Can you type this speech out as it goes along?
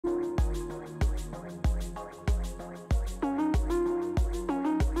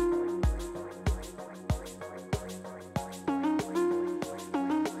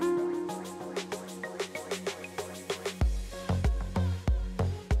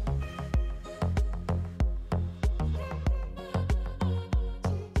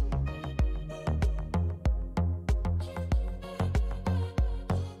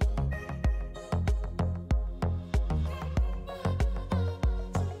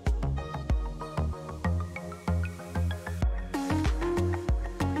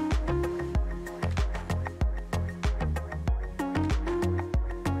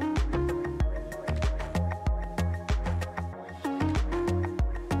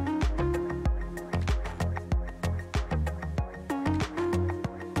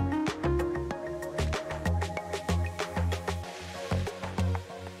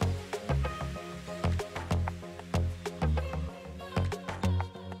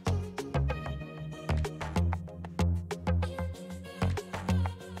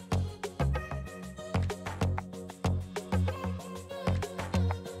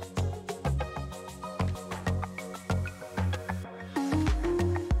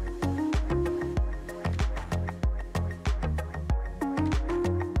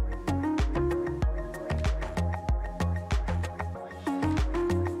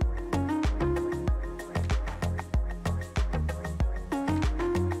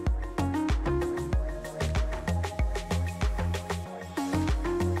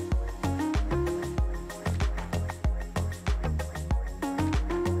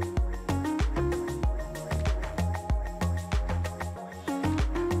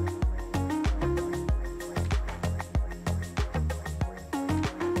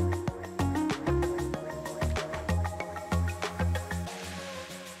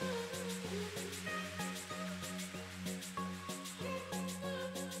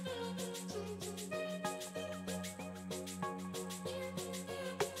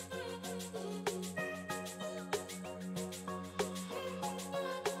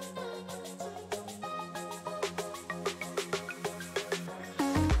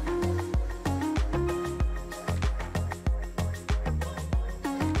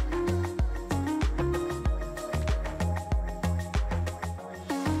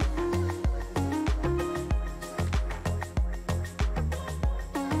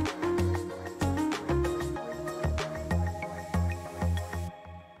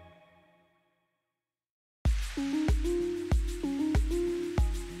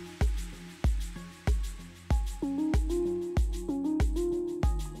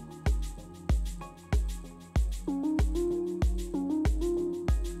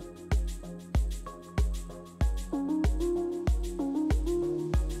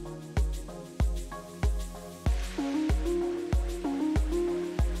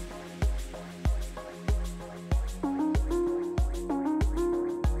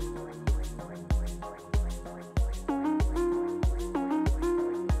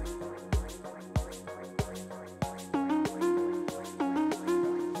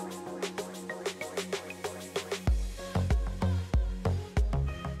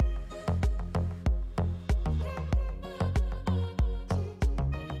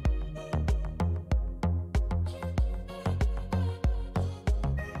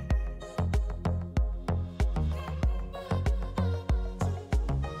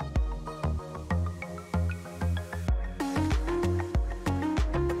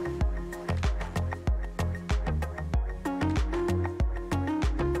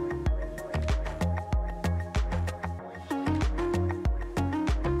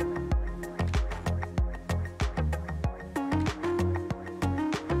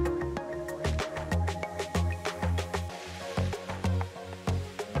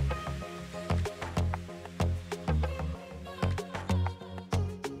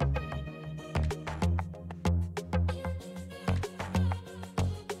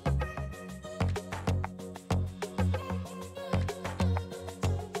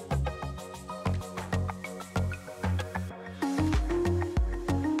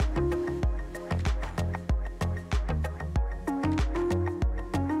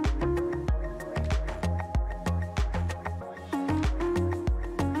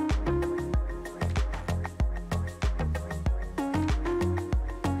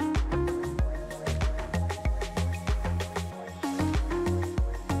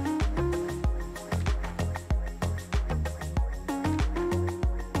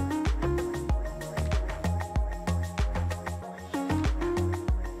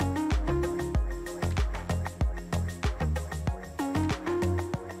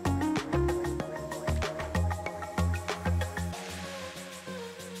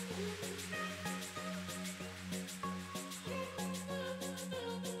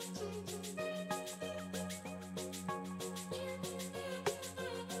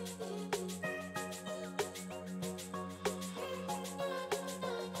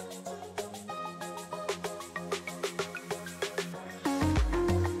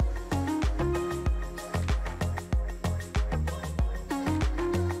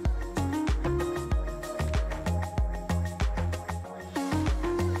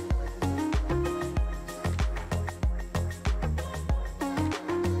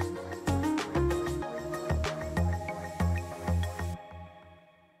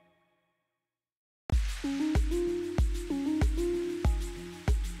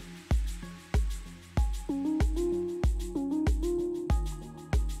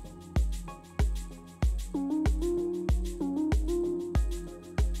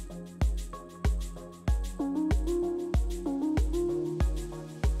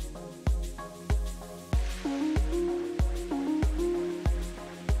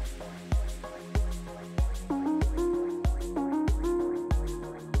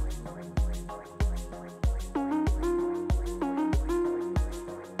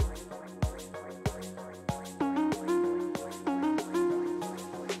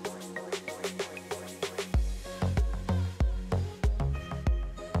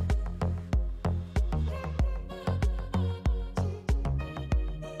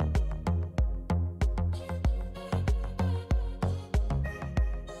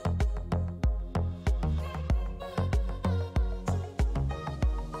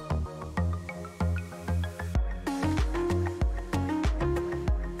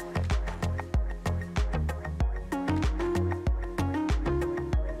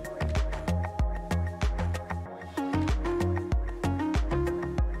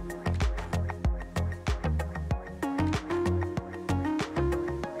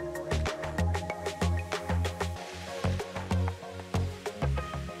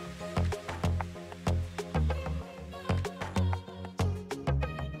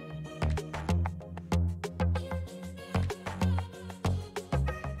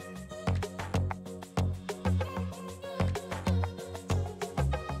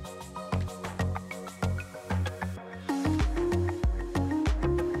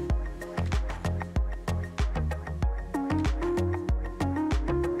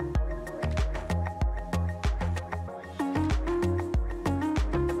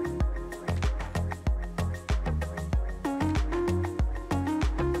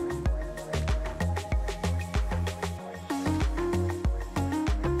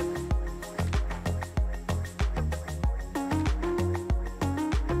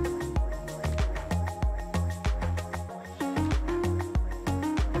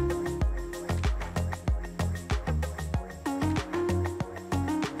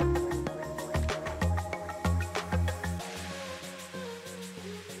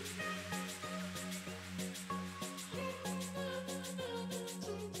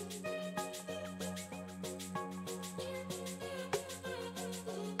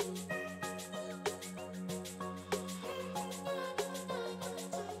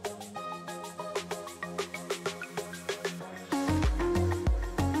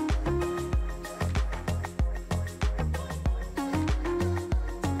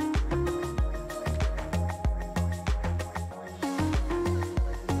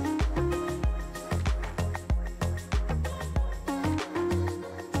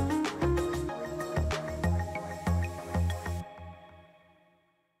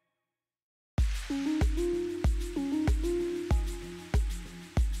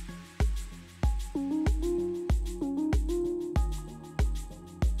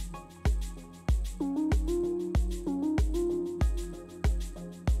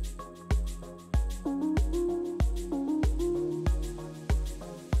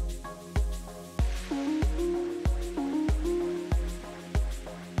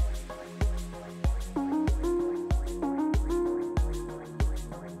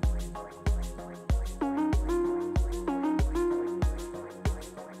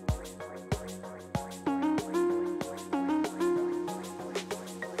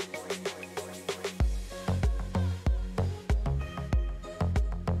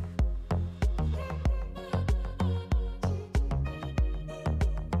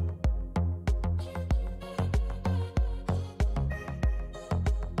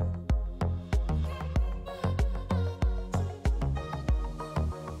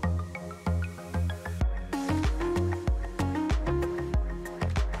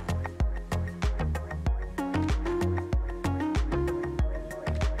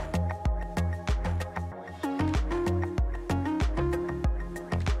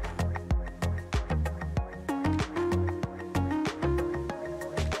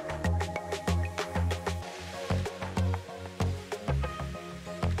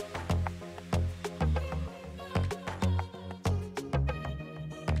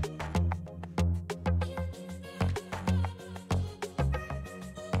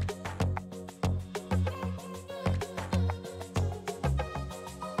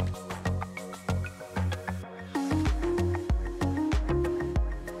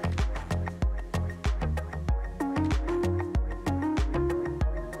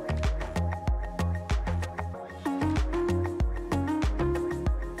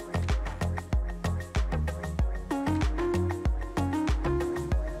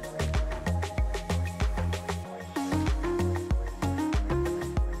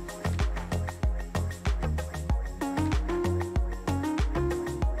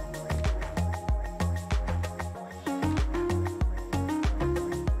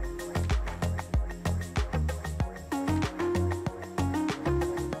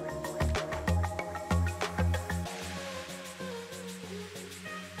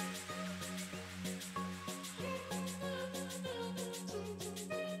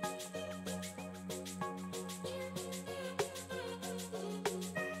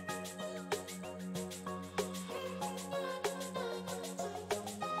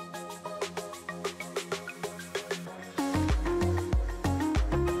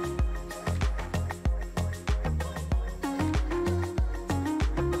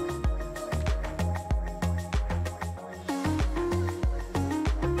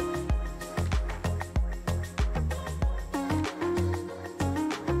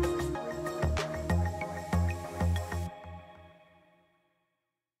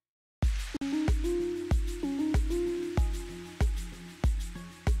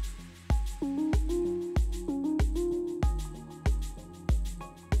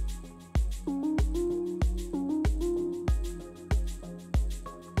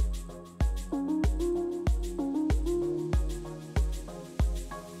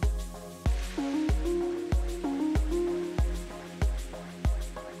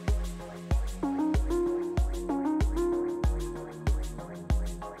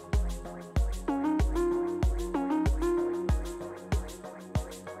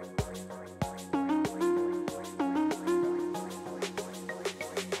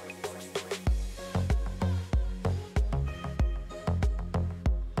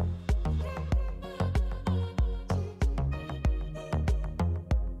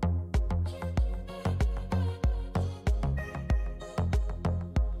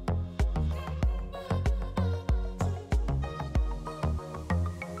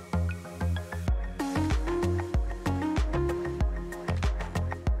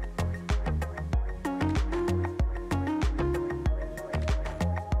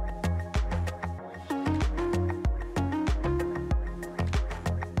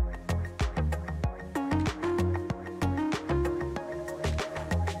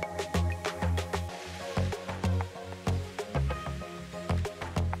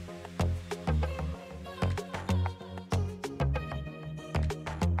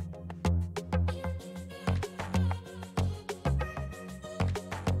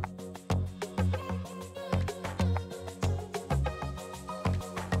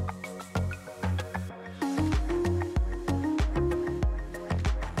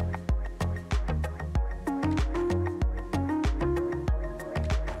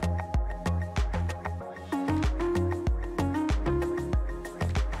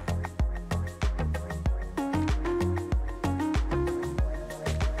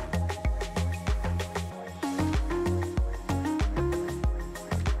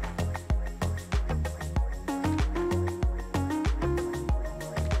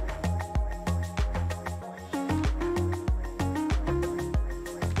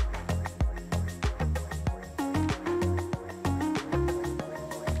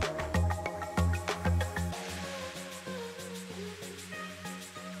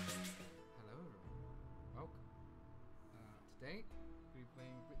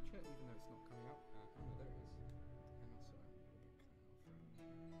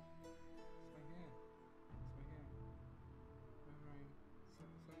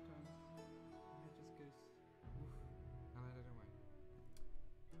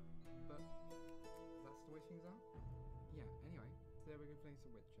it's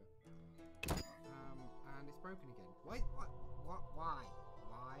a Witcher. And it's broken again. Why? Why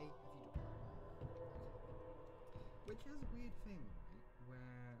have you done? Which is a weird thing, right?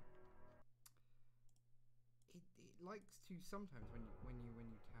 Where it likes to sometimes when you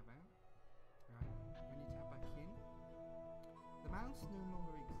tab out, right? When you tab back in, the mouse no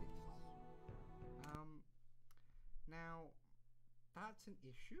longer exists. Now that's an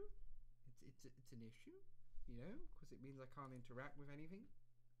issue. It's an issue, you know, because it means I can't interact with anything,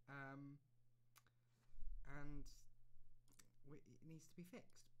 and it needs to be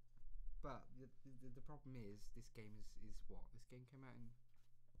fixed. But the problem is this game is what? This game came out in...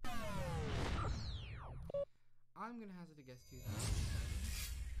 I'm going to hazard a guess 2007.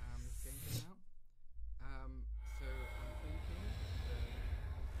 This game came out. So I'm thinking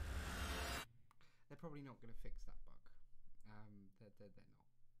they're probably not going to fix that bug. They're not.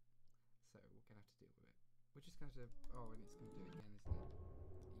 So we're going to have to deal with it. We're just going to... Oh, and it's going to do it again, isn't it? Are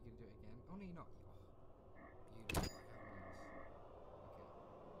you going to do it again? Oh, no, you're not. Oh, beautiful.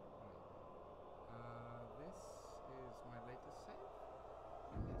 I have one else. Okay. This is my latest save.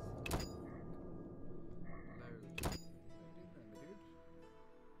 Yes. Load. Load in there, my dude.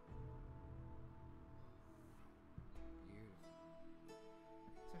 Beautiful.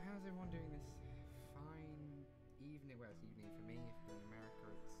 So how's everyone doing this fine evening? Well, it's evening for me. If you're in America,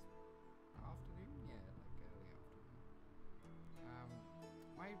 it's afternoon. Yeah, like early afternoon.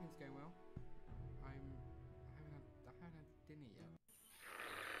 My evening's going well. I haven't had dinner yet.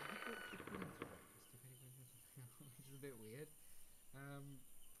 I had dinner for breakfast, if anyone knows, which is a bit weird.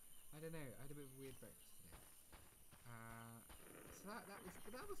 I don't know. I had a bit of a weird breakfast today. So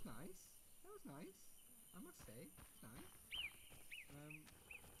that was nice. That was nice. I must say, it's nice.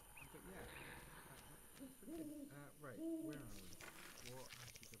 But yeah, that's pretty good. Right, where are we? What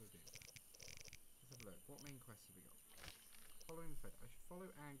have we got to do? Let's have a look. What main quests have we got? Following the thread. I should follow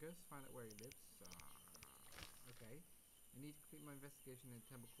Angus, find out where he lives. Okay. I need to complete my investigation in the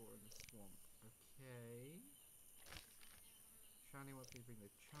temple court in the swamp. Okay. Shani wants me to bring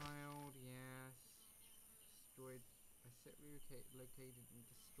the child. Yes. Destroyed. I set located and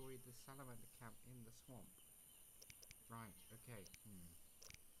destroyed the salamander camp in the swamp. Right. Okay.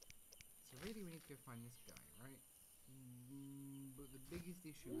 So really, we need to go find this guy, right? But the biggest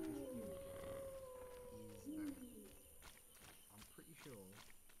issue with this dude is that I'm pretty sure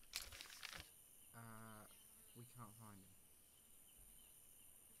we can't find him.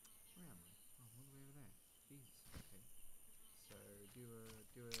 Where am I? Oh, I'm all the way over there. Jesus. Okay. So do a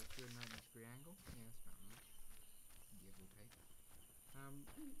 90-degree angle. Yeah, that's about right. Give or take.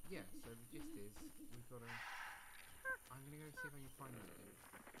 Yeah. So the gist is we've got to. I'm gonna go see if I can find that dude.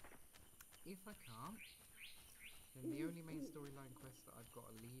 If I can't, then the only main storyline quest that I've got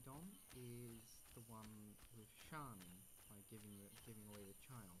a lead on is the one with Shani, like giving away the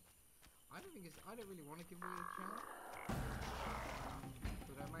child. I don't really want to give away the child,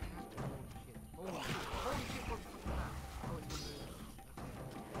 but I might have to. Holy shit! Holy shit! What the fuck is that? Oh, it's one of those.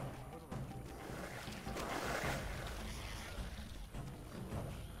 Okay.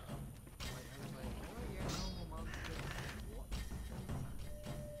 Like, I was like, oh yeah, normal monsters. What?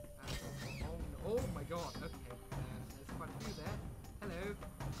 Oh my god! Okay, there's quite a few there. Hello.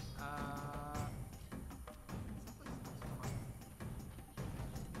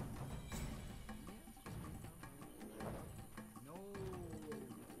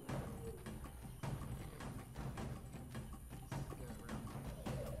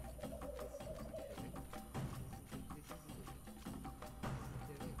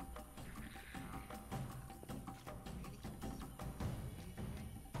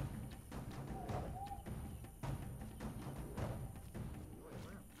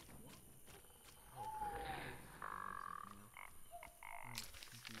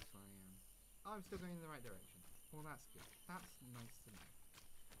 I'm still going in the right direction. Well, that's good. That's nice to know.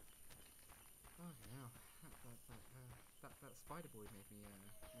 Oh yeah, that spider boy made me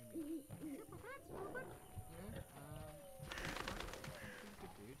shit my pants a little bit. You know, he's a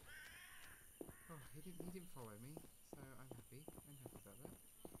good dude. Oh, he didn't follow me, so I'm happy. I'm happy about that.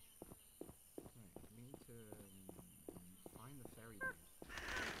 Right, we need to find the ferry dude.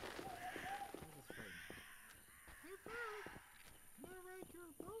 Where's this ferry? Hey ferry, can I ride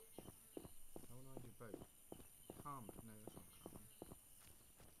your boat? I want to ride your boat. Carmen. No, that's not Carmen.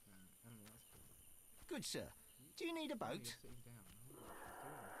 I don't know, that's cool. Good sir. Do you need a boat? You're sitting down. I wonder what she's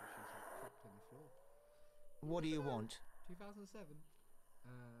doing after she's like, dropped in the floor. What do you want? 2007.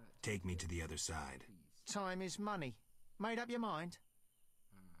 Take me to the other side. Please. Time is money. Made up your mind?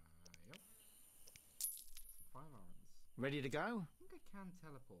 Yep. Some firearms. Ready to go? I think I can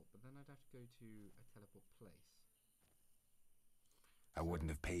teleport, but then I'd have to go to a teleport place. I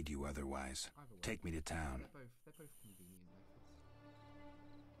wouldn't have paid you otherwise. Either way, Take me to town. they're both convenient methods.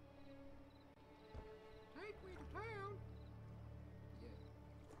 Take me to town. Yeah,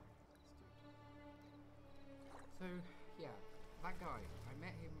 so yeah, that guy. I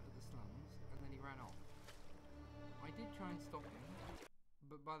met him at the slums, and then he ran off. I did try and stop him,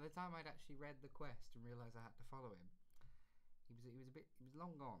 but by the time I'd actually read the quest and realised I had to follow him, he was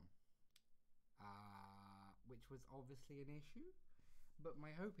long gone. Which was obviously an issue. But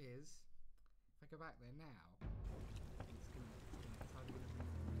my hope is, if I go back there now, it's either going to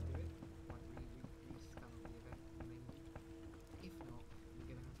redo it, like restart the event, maybe. If not, we're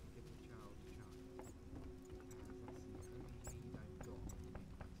going to have to give the child a chance. As that's the only lead I've got to make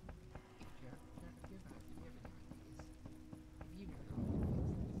quest. If you have any ideas, if you know how to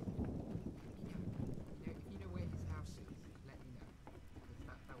fix this, if you know where his house is, let me know.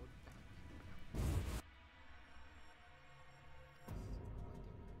 Because that would be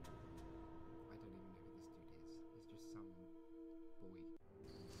I don't even know who this dude is. He's just some boy.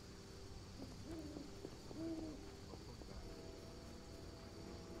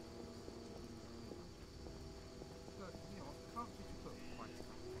 But you know, can't just put quite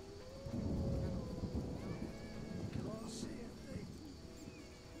stuff. Can't see a thing.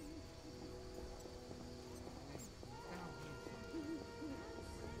 Down here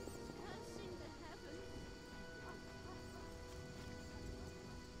Cursing the heavens.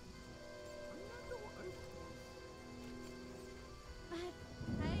 Bad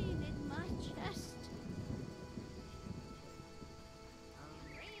pain in my chest.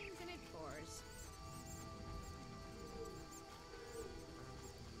 Rains and it pours.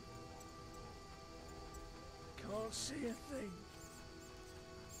 Can't see a thing.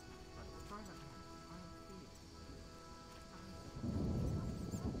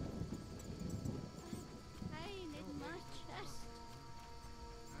 Pain in my chest.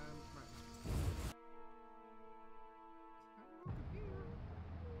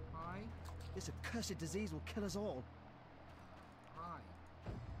 Hi. This accursed disease will kill us all. Hi.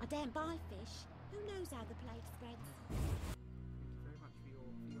 I don't buy fish. Who knows how the plague spreads? Thank you very much for your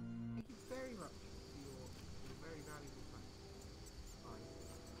thank you very much for your very valuable time. Hi.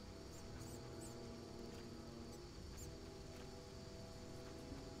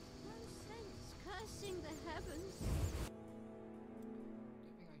 No sense cursing the heavens.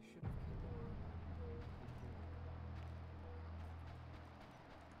 Do you think I should have killed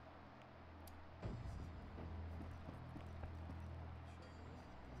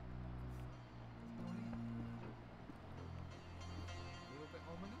A little bit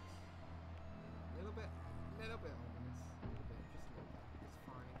ominous. Little bit ominous. Little bit, just a little bit. It's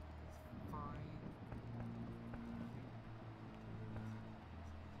fine. It's fine.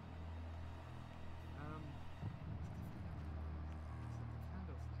 So the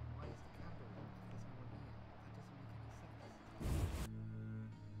candle's there. Why is the candle lit? There's no one here. That doesn't make any sense.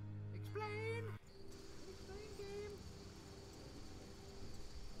 Explain! Explain, game!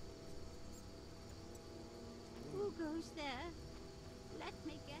 Who goes there? Let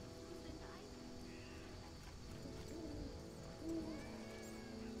me get through the night.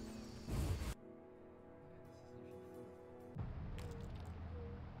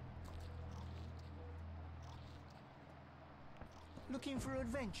 Looking for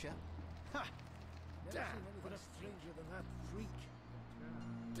adventure? Ha! Never Damn, seen anything what a stranger than that freak.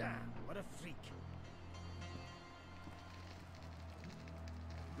 Damn, what a freak.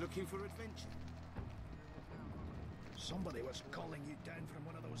 Looking for adventure? Somebody was calling you down from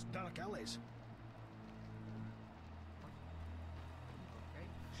one of those dark alleys. Okay.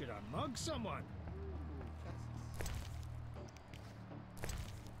 Should I mug someone?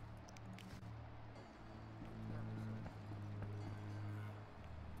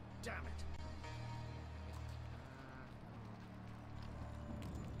 Damn it.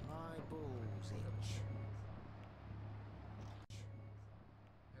 My balls itch.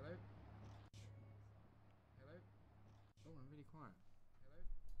 Hello? Hello? Oh, I'm really quiet. Hello?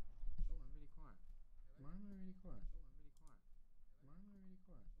 Oh, I'm really quiet. Why am I really quiet? Oh, I'm really quiet. Why am I really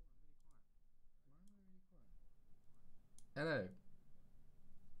quiet? Oh, I'm really quiet. Why am I really quiet? Hello?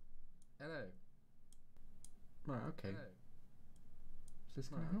 Hello? Right, okay. Hello? Is this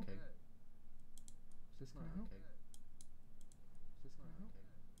gonna help? Okay. Is this gonna help? Okay. Is this gonna help?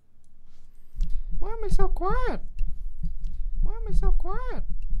 Why am I so quiet? Why am I so quiet?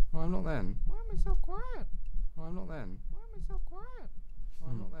 Oh, I'm not then. Why am I so quiet? Oh, I'm not then. Why am I so quiet? Oh,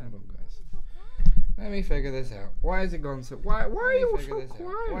 I'm not then. Hold on, guys. Let me figure this out. Why has it gone so? Why are you so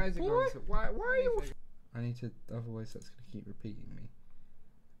quiet? Why has it gone so? Why are you? I need to. Otherwise, that's gonna keep repeating me.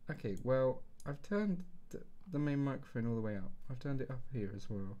 Okay. Well, I've turned. the main microphone all the way up. I've turned it up here as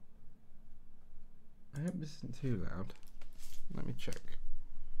well. I hope this isn't too loud. Let me check.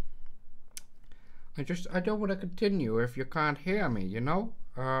 I don't want to continue if you can't hear me, you know?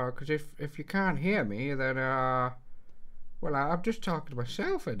 Because if you can't hear me, then, well, I'm just talking to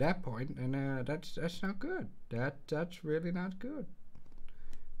myself at that point, and, that's not good. That's really not good.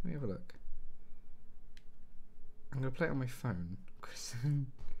 Let me have a look. I'm going to play it on my phone, because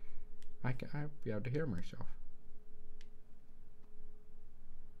I'll be able to hear myself.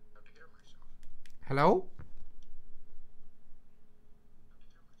 Hello?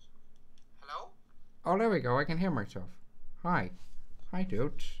 Hello? Oh, there we go. I can hear myself. Hi. Hi,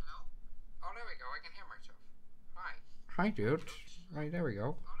 dudes. Hello? Oh, there we go. I can hear myself. Hi. Hi, dudes. Right, there we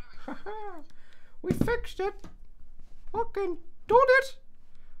go. We fixed it. Fucking done it.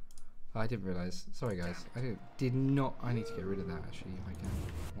 I didn't realise. Sorry, guys. I did not. I need to get rid of that, actually, if I can.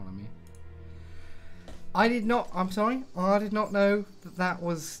 One on me. I did not. I'm sorry. I did not know that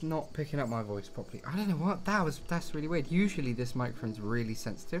was not picking up my voice properly. I don't know what. That's really weird. Usually this microphone's really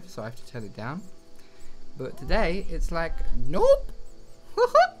sensitive, so I have to turn it down. But today, it's like, nope.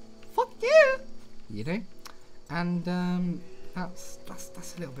 Fuck you. You know? And, that's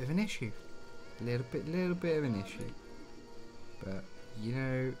a little bit of an issue. Little bit of an issue. But, you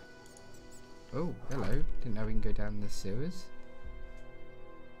know... Oh, hello. Didn't know we can go down the sewers.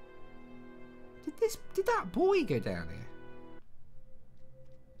 Did that boy go down here?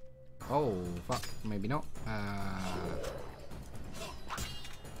 Oh, fuck. Maybe not.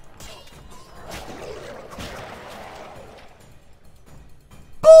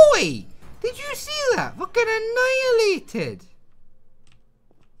 Boy! Did you see that? Fucking annihilated!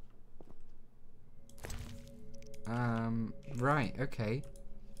 Right, okay.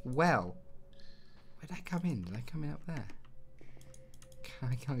 Well. Where did I come in? Did I come in up there?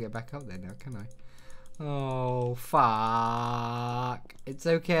 I can't get back up there now, can I? Oh, fuck. It's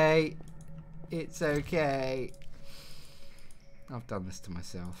okay. It's okay. I've done this to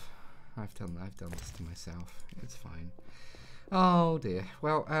myself. I've done this to myself. It's fine. Oh, dear.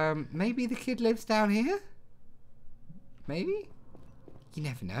 Well, maybe the kid lives down here? Maybe? You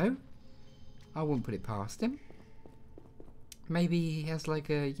never know. I wouldn't put it past him. Maybe he has, like,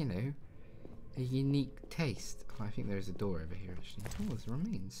 a, you know, a unique taste. Oh, I think there's a door over here, actually. Oh, there's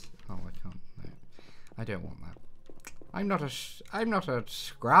remains. Oh, I can't. No, I don't want that. I'm not a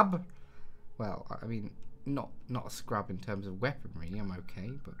scrub. Well, I mean, not a scrub in terms of weaponry. I'm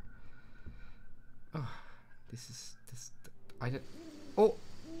okay, but oh, this. I don't. Oh,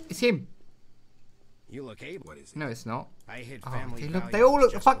 it's him. You look able. What is it? No, it's not. I hid Oh, family they all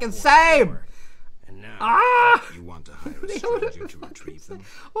look the fucking before same. the war. And now You want to hire a stranger to retrieve them?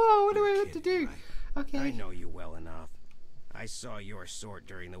 Oh, what do You're I have to do? kidding, right? Okay. I know you well enough. I saw your sort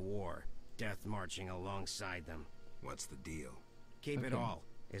during the war, death marching alongside them. What's the deal? Keep it all,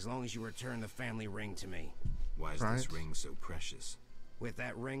 as long as you return the family ring to me. Why is this ring so precious? With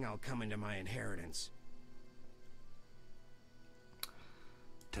that ring, I'll come into my inheritance.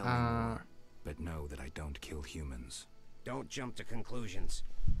 Tell me more, but know that I don't kill humans. Don't jump to conclusions.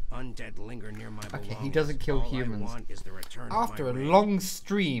 Undead linger near my belongings. Okay, he doesn't kill All humans. I want is the return After of a my ring. long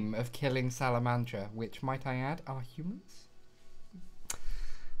stream of killing Salamandra, which, might I add, are humans?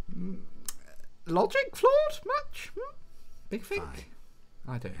 Logic flawed much? Big think? Fine.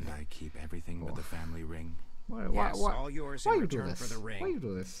 I don't And know. I keep everything but the family ring. Yes, all yours why in you do return this? for the ring. Why you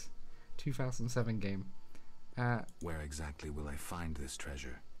do this? 2007 game. Where exactly will I find this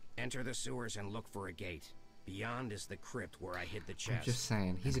treasure? Enter the sewers and look for a gate. Beyond is the crypt where I hid the I'm chest. just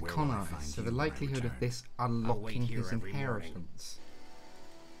saying, he's a And where con will I artist, find so you the when I likelihood of return? this wait unlocking here his every morning. inheritance.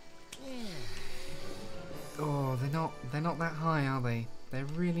 Oh, they're not that high, are they? They're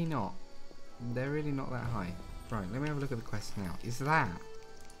really not. They're really not that high. Right, let me have a look at the quest now. Is that?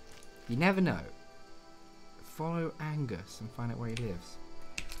 You never know. Follow Angus and find out where he lives.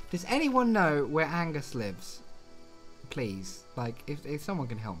 Does anyone know where Angus lives? Please, like, if someone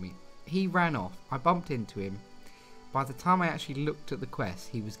can help me. He ran off. I bumped into him. By the time I actually looked at the quest,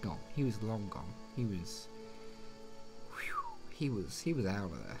 he was gone. He was long gone. He was out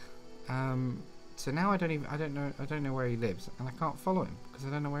of there. So now I don't know where he lives, and I can't follow him because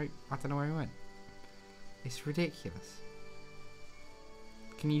I don't know where he went. It's ridiculous.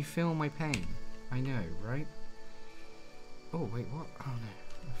 Can you feel my pain? I know, right? Oh wait, what? Oh no,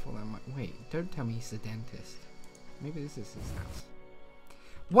 I thought that might. Wait, don't tell me he's the dentist. Maybe this is his house.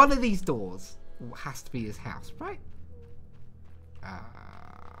 One of these doors has to be his house, right?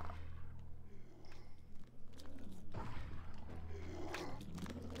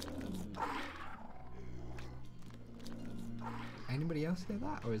 Anybody else hear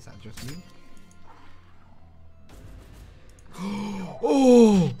that, or is that just me?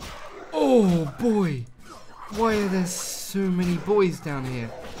 boy! Why are there so many boys down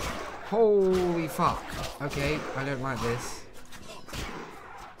here? Holy fuck. Okay, I don't like this.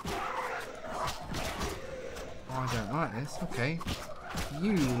 Oh, I don't like this. Okay.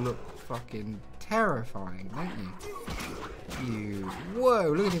 You look fucking terrifying, don't you? You... Whoa,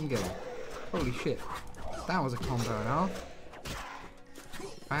 look at him go. Holy shit. That was a combo and a half.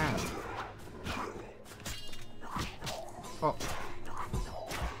 Bam. Oh.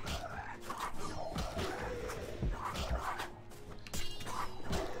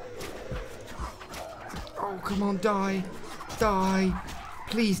 Oh, come on, die. Die.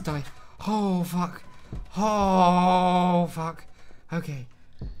 Please die. Oh, fuck. Oh, fuck. Okay.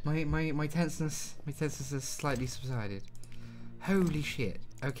 My tenseness has slightly subsided. Holy shit.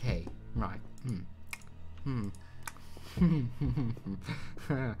 Okay. Right.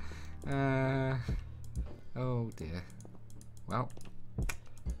 Oh dear. Well.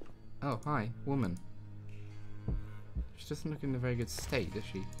 Oh, hi, woman. She doesn't look in a very good state, does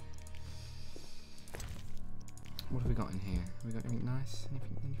she? What have we got in here? Have we got anything nice?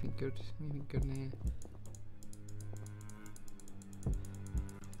 Anything good? Anything good in here?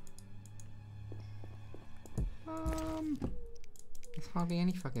 There's hardly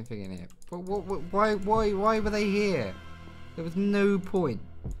any fucking thing in here. But why were they here? There was no point.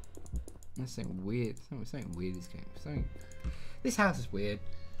 There's something weird. Something weird is going. This house is weird.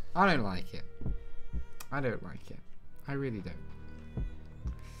 I don't like it. I don't like it. I really don't.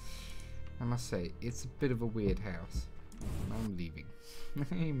 I must say, it's a bit of a weird house. I'm leaving.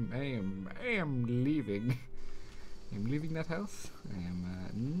 I am leaving. I'm leaving that house. I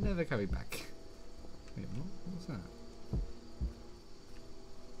am never coming back. Wait, what was that?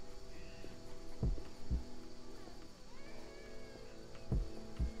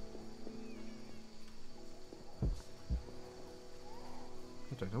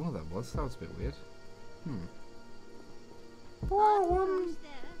 I don't know what that was. That was a bit weird.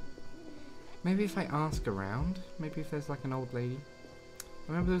 Maybe if I ask around, maybe if there's like an old lady. I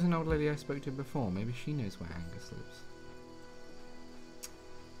remember there was an old lady I spoke to before. Maybe she knows where Angus lives.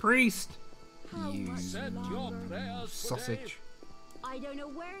 Priest! You sausage. I don't know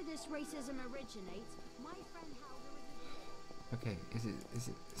where this racism originates. My friend Howard. Okay, is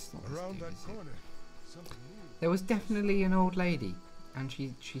it? It's not Around dude, that is corner. Something new. There was definitely an old lady, and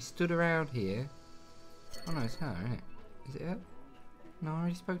she stood around here. Oh no, it's her, isn't it? Is it her? No, I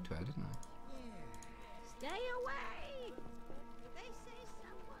already spoke to her, didn't I? Stay away! They say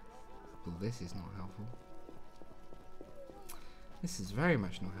someone. Well, this is not helpful. This is very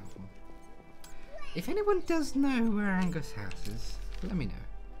much not helpful. If anyone does know where Angus' house is, let me know.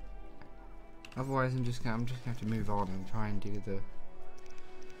 Otherwise, I'm just going to have to move on and try and do the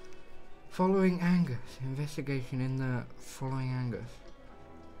following Angus investigation in the following Angus.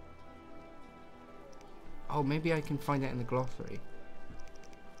 Oh, maybe I can find that in the glossary.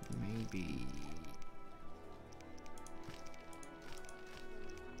 Maybe.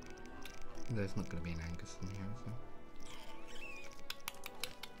 There's not going to be an Angus in here, is there?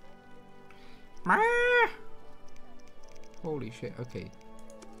 Holy shit, okay.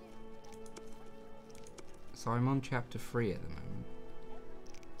 So I'm on chapter 3 at the moment.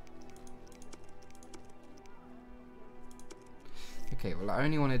 Okay, well I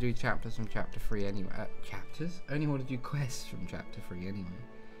only want to do chapters from chapter 3 anyway. Chapters? I only want to do quests from chapter 3 anyway.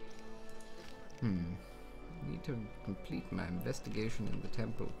 Need to complete my investigation in the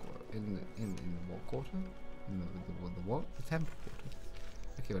temple in the what quarter? The what? The temple quarter.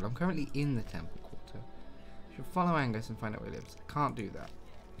 Okay, well I'm currently in the temple quarter. Should follow Angus and find out where he lives. I can't do that.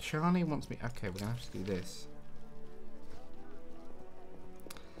 Shani wants me. Okay, we're gonna have to do this.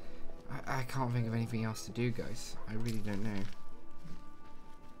 I can't think of anything else to do, guys. I really don't know.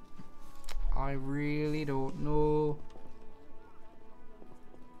 I really don't know.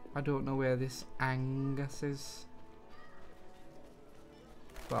 I don't know where this Angus is.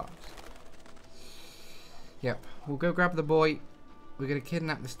 But yep, we'll go grab the boy. We're gonna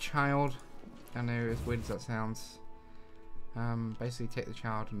kidnap this child. I know, as weird as that sounds. Basically take the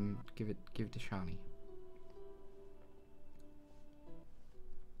child and give it to Shani.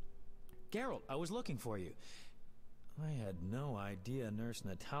 Geralt, I was looking for you. I had no idea Nurse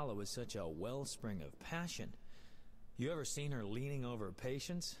Natala was such a wellspring of passion. You ever seen her leaning over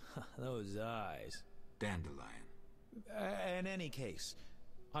patients? Those eyes. Dandelion. In any case,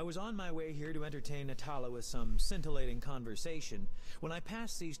 I was on my way here to entertain Natala with some scintillating conversation when I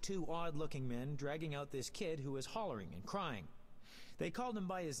passed these two odd-looking men dragging out this kid who was hollering and crying. They called him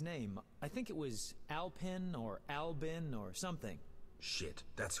by his name. I think it was Alpin or Albin or something. Shit,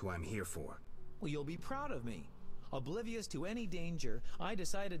 that's who I'm here for. Well, you'll be proud of me. Oblivious to any danger, I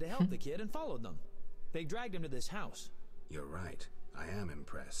decided to help the kid and followed them. They dragged him to this house. You're right. I am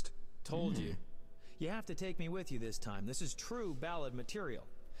impressed. Told you. You have to take me with you this time. This is true ballad material.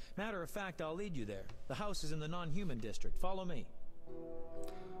 Matter of fact, I'll lead you there. The house is in the non-human district. Follow me.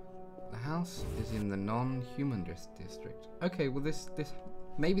 The house is in the non-human district. Okay, well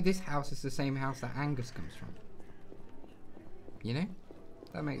maybe this house is the same house that Angus comes from. You know?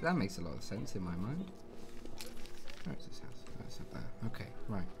 That makes a lot of sense in my mind. Where is this house? Oh, it's up there. Okay,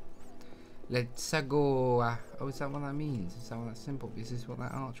 right. Let's go. Oh, is that what that means? Is that what that's simple? Is this what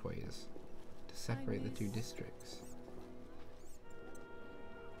that archway is? To separate the two districts.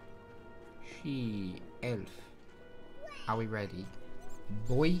 Elf. Are we ready?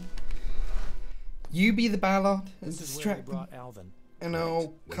 Boy. You be the ballad and This is where we distract brought Alvin. and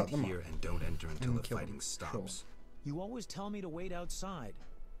I'll Wait cut them here up. and don't enter until And the kill them. fighting stops. You always tell me to wait outside.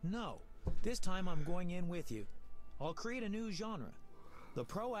 No. This time I'm going in with you. I'll create a new genre. The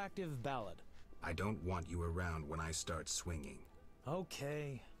proactive ballad. I don't want you around when I start swinging.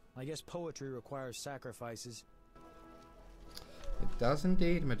 Okay. I guess poetry requires sacrifices. It does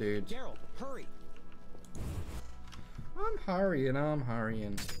indeed, my dude. Geralt, hurry! I'm hurrying, I'm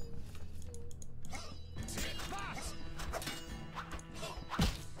hurrying.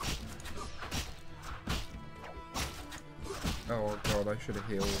 Oh god, I should have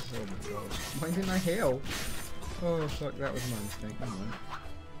healed. Oh my god. Why didn't I heal? Oh fuck, that was my mistake. Never mind.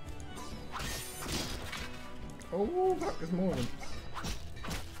 Oh fuck, there's more of them.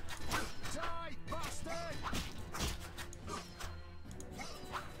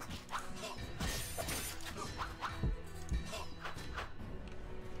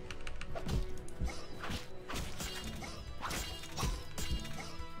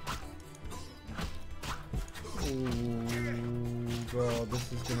 Oh god,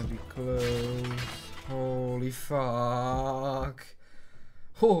 this is gonna be close. Holy fuck.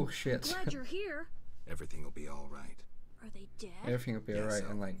 Oh shit. Glad you're here. Everything will be all right. Are they dead? Everything will be Yes, alright, and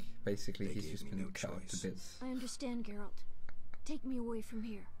Alvin. like basically They he's gave just me been no cut up to choice. bits. I understand, Geralt. Take me away from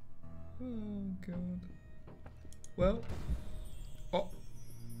here. Oh god. Well. Oh.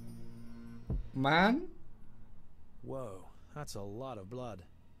 Man? Whoa, that's a lot of blood.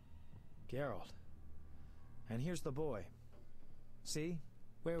 Geralt. And here's the boy. See?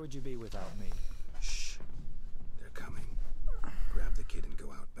 Where would you be without me? Shh. They're coming. Grab the kid and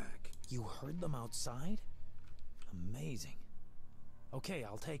go out back. You heard them outside? Amazing. Okay,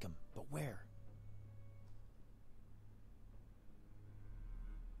 I'll take him, but where?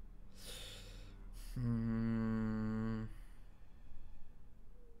 Hmm.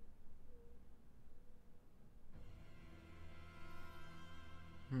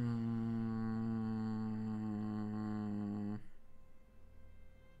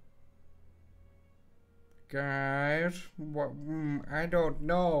 Guys, what? I don't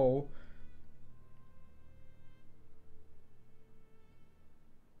know.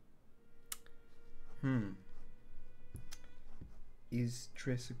 Is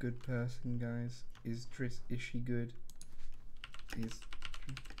Triss a good person, guys? Is she good?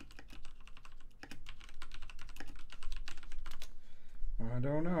 I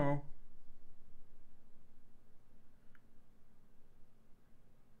don't know.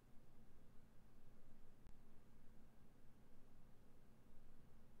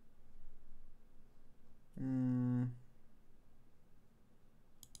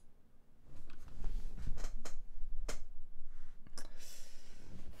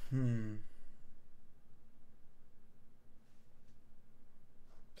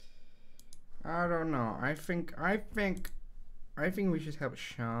 I don't know. I think we should help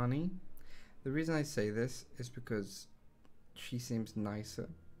Shani. The reason I say this is because she seems nicer.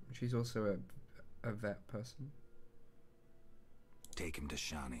 She's also a vet person. Take him to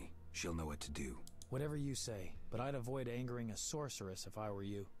Shani. She'll know what to do. Whatever you say, but I'd avoid angering a sorceress if I were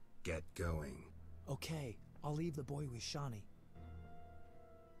you. Get going. Okay, I'll leave the boy with Shani.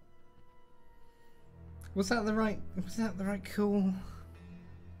 Was that the right call?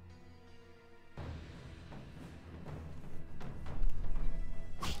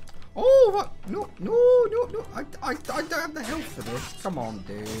 Oh, what? No. I don't have the health for this. Come on,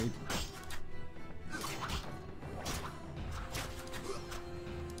 dude.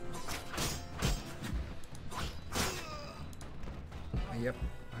 Yep,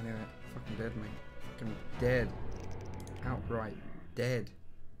 I knew it. Fucking dead, mate. Fucking dead. Outright dead.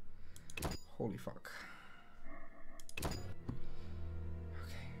 Holy fuck. Okay,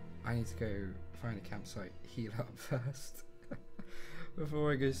 I need to go find a campsite, heal up first.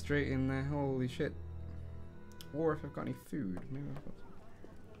 Before I go straight in there. Holy shit. Or if I've got any food. Maybe I've got some.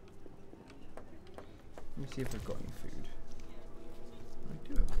 Let me see if I've got any food. I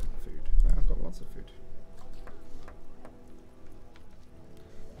do have food. I've got lots of food.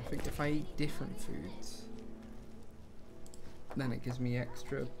 I think if I eat different foods, then it gives me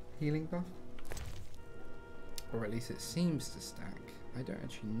extra healing buff. Or at least it seems to stack. I don't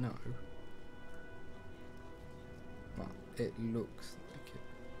actually know. But it looks like it.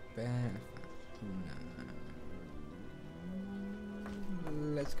 Bear fat.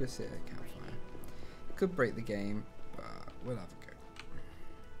 No. Let's go sit at a campfire. It could break the game, but we'll have a go.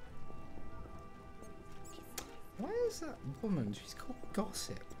 Why is that woman? She's called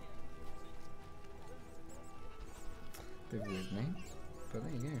Gossip. Bit of a weird name, but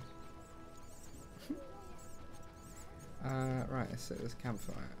there you go. Right, let's set this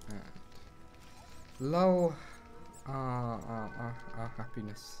campfire and lull our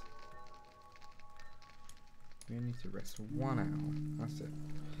happiness. We need to rest for 1 hour. That's it.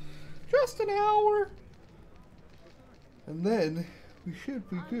 Just an hour, and then we should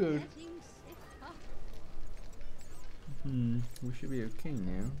be good. We should be okay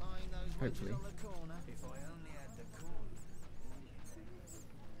now. Hopefully.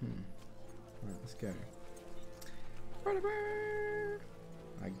 Right, let's go.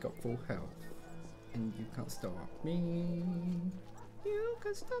 I got full health, and you can't stop me. You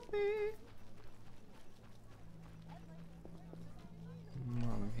can stop me.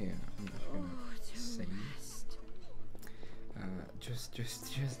 While I'm here, I'm just gonna save.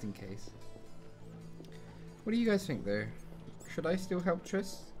 Just in case. What do you guys think, though? Should I still help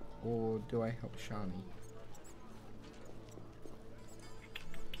Triss, or do I help Shani?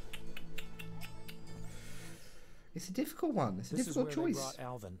 It's a difficult one. It's a difficult choice. Brought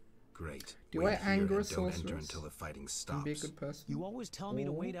Alvin. Great. Do Wait I anger here a and don't enter sorceress until the fighting and stops. be a good person? You always tell me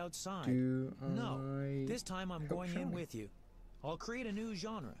to wait outside. Do No, I this time I'm help going in Shani? with you. I'll create a new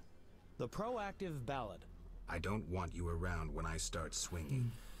genre. The proactive ballad. I don't want you around when I start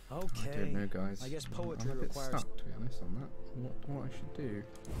swinging. Okay. I don't know, guys. I guess I'm poetry a bit requires... stuck, to be honest, on that. What I should do.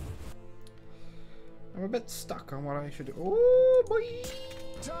 I'm a bit stuck on what I should do. Oh, boy!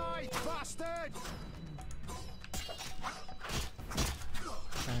 Die, bastard!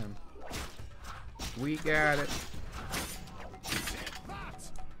 Damn. We got it.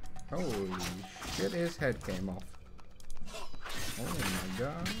 Holy shit, his head came off. Oh my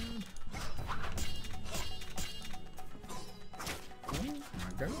god. Oh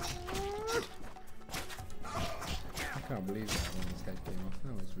my god. I can't believe that when his head came off.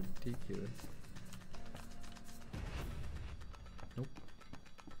 That was ridiculous. Nope.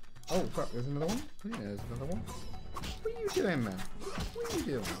 Oh fuck, there's another one? Yeah, there's another one. What are you doing, man? What are you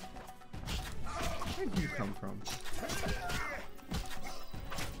doing? Where did you come from?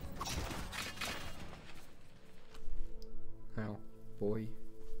 Ow, boy.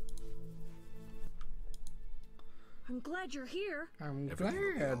 I'm glad you're here. I'm Everything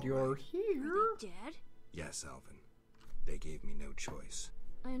will be glad all you're right. here. Are they dead? Yes, Alvin. They gave me no choice.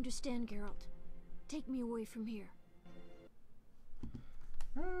 I understand, Geralt. Take me away from here.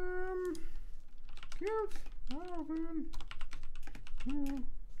 Give Alvin to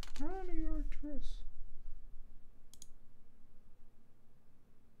Annie or Triss.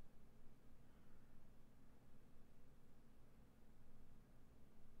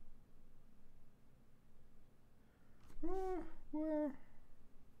 Well.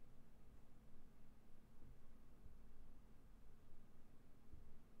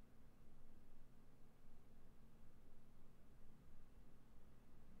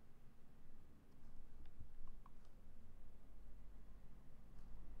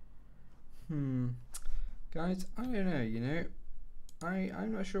 Guys, I don't know, you know.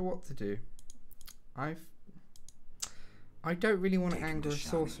 I'm not sure what to do. I don't really want to Take him anger to a Shani.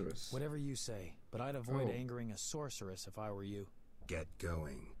 sorceress. Whatever you say, but I'd avoid Oh. angering a sorceress if I were you. Get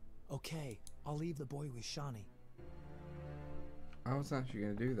going. Okay, I'll leave the boy with Shani. I was actually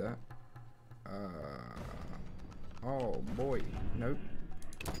going to do that. Oh boy, nope.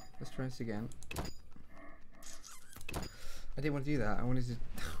 Let's try this again. I didn't want to do that. I wanted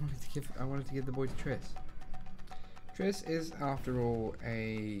to give the boy to Triss. Triss is, after all,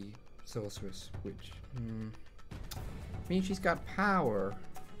 a sorceress, which means she's got power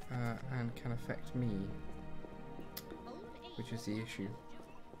and can affect me, which is the issue.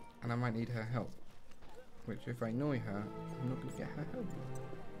 And I might need her help. Which, if I annoy her, I'm not going to get her help.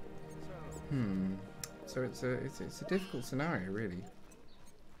 So it's a difficult scenario, really.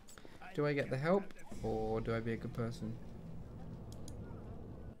 Do I get the help, or do I be a good person?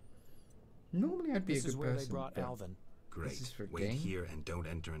 Normally, I'd be This a is good where person. they brought but Alvin. Great. is for Wait game? here and don't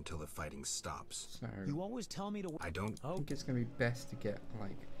enter until the fighting stops. So You always tell me to... I don't... I think it's going to be best to get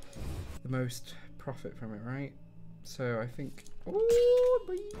like the most profit from it, right? So I think. Oh,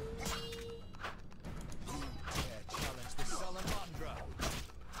 boy.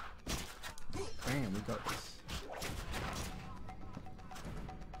 Bam, we got this.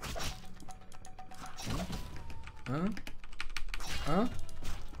 Huh? Huh?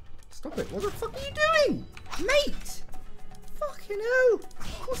 Stop it. What the fuck are you doing? Mate! Fucking hell!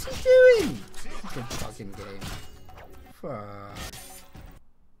 What's he doing? Good fucking game. Fuck.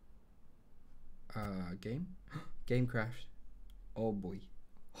 Game? Game crashed. Oh boy.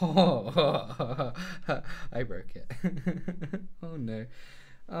 I broke it. Oh no.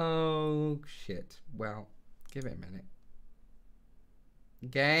 Oh shit. Well, give it a minute.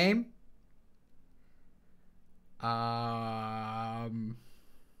 Game?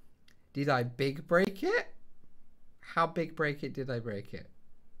 Did I big break it? How big break it did I break it?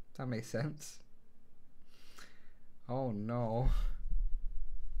 Does that make sense? Oh no.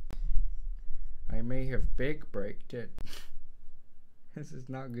 I may have big braked it. This is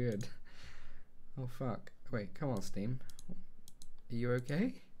not good. Oh fuck. Wait, come on Steam. Are you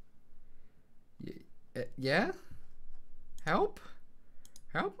okay? Yeah? Help?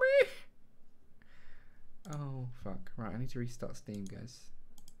 Help me? Oh fuck. Right, I need to restart Steam, guys.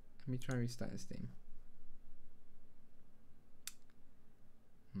 Let me try restarting Steam.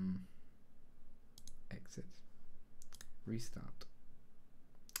 Exit. Restart.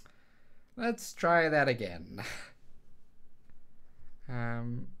 Let's try that again.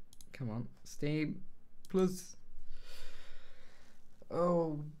 Come on, Steam, plus.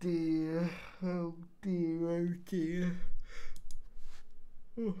 Oh dear, oh dear, oh dear.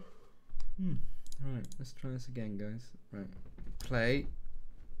 Oh. Right, let's try this again, guys. Right, play.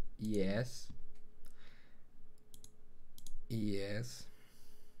 Yes. Yes.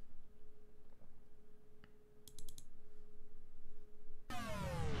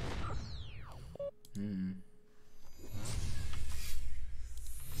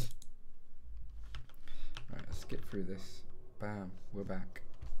 Right, let's get through this. Bam, we're back.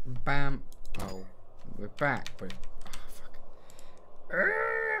 Bam. Oh, we're back, but oh fuck.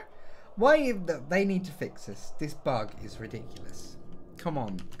 Why they need to fix this? This bug is ridiculous. Come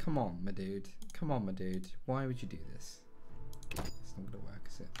on, my dude. Come on, my dude. Why would you do this? It's not gonna work,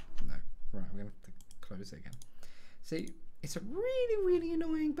 is it? No. Right, we're gonna have to close it again. See, it's a really, really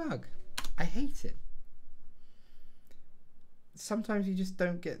annoying bug. I hate it. Sometimes you just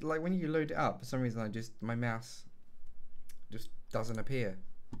don't get, like when you load it up, for some reason my mouse just doesn't appear.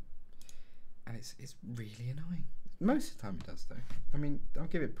 And it's really annoying. Most of the time it does though. I mean, I'll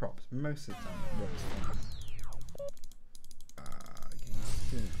give it props. Most of the time it works fine.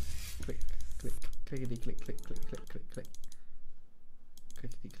 Click, click, clickety click, click, click, click, click, click.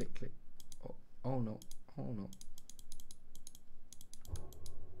 Clickety click, click. Oh no, oh no.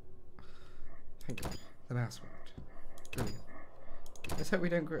 Thank God, the mouse worked. Brilliant. Let's hope we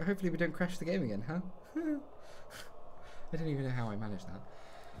don't. Hopefully we don't crash the game again, huh? I don't even know how I managed that.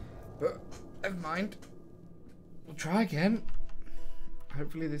 But never mind. We'll try again.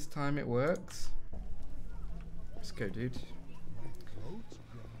 Hopefully this time it works. Let's go, dude.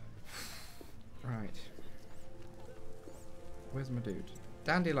 Right. Where's my dude?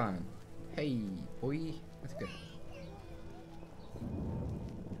 Dandelion. Hey, boy. Let's go.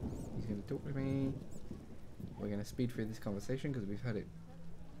 He's going to talk to me. We're going to speed through this conversation because we've heard it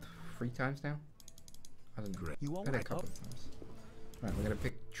 3 times now. I don't know. You all Heard it a right, couple of times. Right, we're going to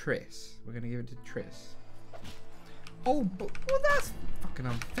pick Triss. We're going to give it to Triss. Oh, but well, that's fucking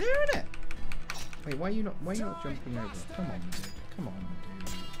unfair, isn't it? Wait, why are you not jumping over? Come on, dude. Come on, dude.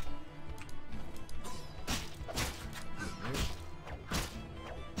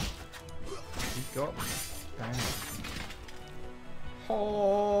 You got bang.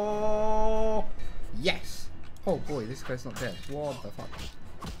 Oh yes. Oh boy, this guy's not dead. What the fuck?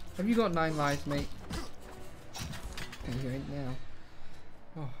 Have you got 9 lives, mate? And you ain't now.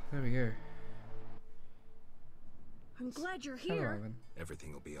 Oh, there we go. I'm glad you're Hello, here. Alvin.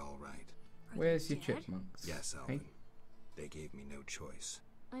 Everything will be all right. Where's your Dad? chipmunks? Yes, Hey? Alvin. They gave me no choice.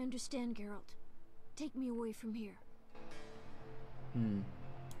 I understand, Geralt. Take me away from here.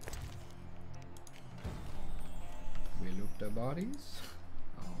 We look the bodies.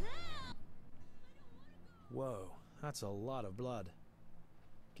 Oh. Whoa, that's a lot of blood.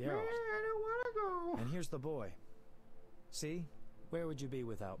 Yeah, Geralt, I don't want to go. and here's the boy. See? Where would you be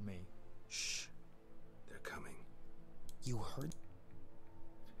without me? Shh. They're coming. You heard?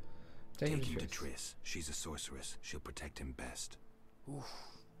 Take Take him him to Triss. Triss. She's a sorceress. She'll protect him best. Oof.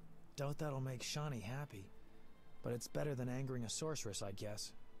 Doubt that'll make Shani happy. But it's better than angering a sorceress, I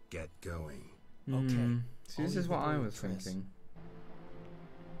guess. Get going. Okay. See, this I'll is leave what the I boy was with Triss. thinking.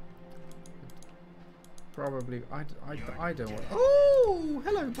 Probably. I don't want. Oh,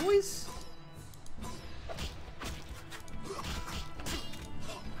 hello, boys.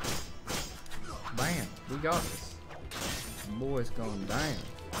 Bam, we got this. Boys going down.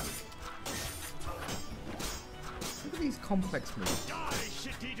 Look at these complex moves.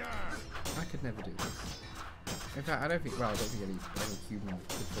 I could never do this. In fact, I don't think. Well, I don't think any human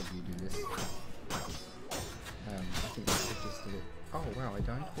could probably do this. I think I should just do it. Oh wow, I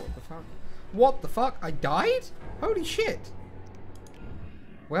died. What the fuck? What the fuck? I died? Holy shit!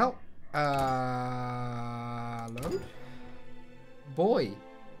 Well, load. Boy,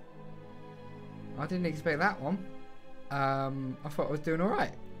 I didn't expect that one. I thought I was doing all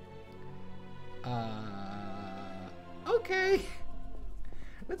right. Okay.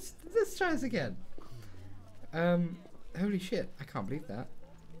 Let's try this again. Holy shit! I can't believe that.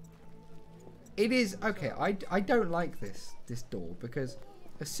 It is okay. I don't like this door because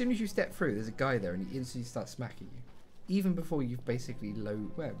as soon as you step through, there's a guy there and he instantly starts smacking you, even before you've basically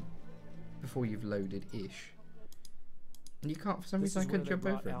before you've loaded ish. And you can't for some reason I couldn't jump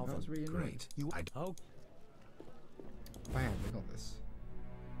over him. That was really annoying. Oh. Bam, we got this.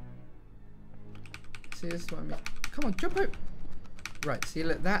 See, this is what I mean. Come on, jump out. Right, see,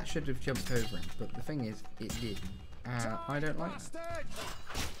 look, that should have jumped over him, but the thing is, it didn't. I don't like that.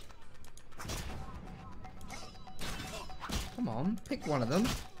 Come on, pick one of them.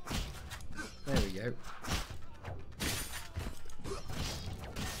 There we go.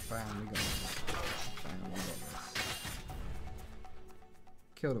 Bam, we got this. Bam, we got this.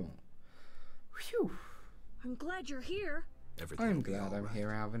 Killed them all. Phew. I'm glad you're here. Everything I'm will be glad all I'm right.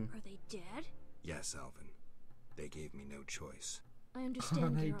 here, Alvin. Are they dead? Yes, Alvin. They gave me no choice. I Are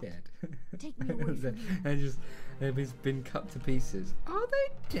understand, they Geralt. dead? Take me away from here. They've been cut to pieces. Are they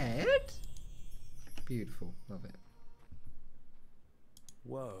dead? Beautiful, love it.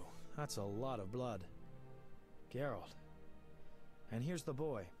 Whoa, that's a lot of blood. Geralt. And here's the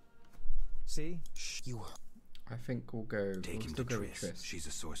boy. See? Shh, you. I think we'll go. Take We'll him still to go with Triss. Triss. She's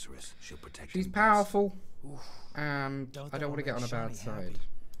a sorceress. She'll protect She's him powerful, Oof. and Don't I don't want to that get on a bad make Shani side. happy? best.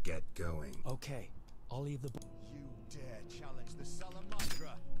 Get going. Okay, I'll leave the. You dare challenge the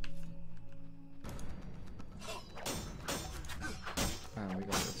Salamandra? Ah, we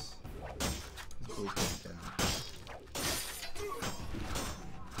got this. This boy's going down.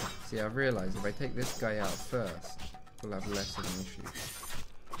 See, I've realised if I take this guy out first, we'll have less of an issue.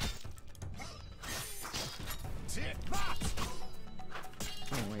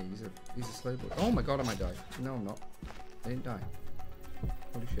 Oh wait, he's a slow boy. Oh my god, I might die. No, I'm not. I didn't die.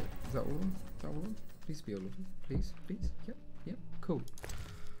 Holy shit. Is that all of them? Is that all of them? Please be all of them. Please, please. Yep, yep. Cool.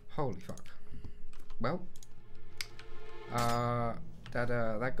 Holy fuck. Well,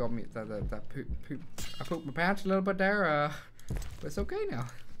 that got me. That poop. I pooped my pants a little bit there. But it's okay now.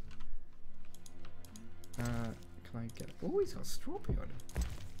 Can I get it? Oh, he's got strawberry on him.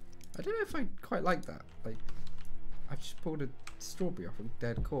 I don't know if I quite like that. Like, I just pulled a strawberry off a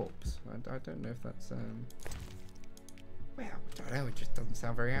dead corpse. I don't know if that's well, I don't know. It just doesn't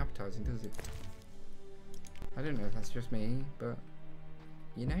sound very appetizing, does it? I don't know if that's just me, but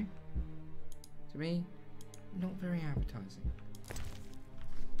you know, to me, not very appetizing.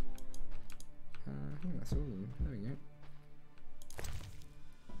 I think that's all of them. There we go.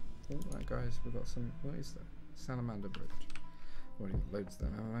 Oh, that guy's. We've got some. What is that? Salamander brooch. Already got loads of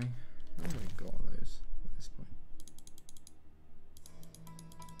them, haven't I? I've already got those at this point.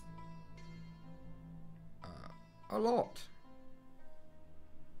 A lot.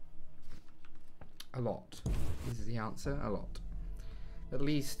 A lot. This is the answer. A lot. At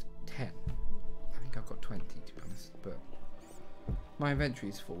least 10. I think I've got 20 to be honest, but my inventory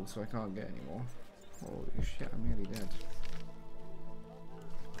is full, so I can't get any more. Holy shit! I'm nearly dead.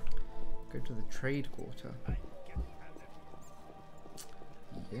 Go to the trade quarter.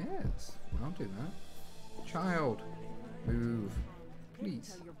 Yes, I'll do that. Child, move,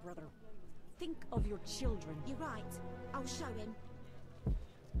 please. Tell your brother. Think of your children. You're right. I'll show him.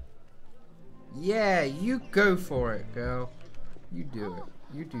 Yeah, you go for it, girl. You do it.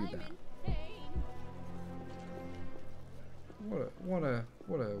 You do that. What a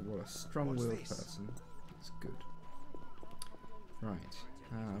strong-willed person. That's good. Right.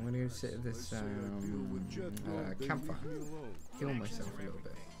 I'm gonna go sit at this campfire. Heal myself a little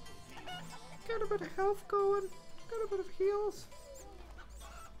bit. Got a bit of health going. Got a bit of heals.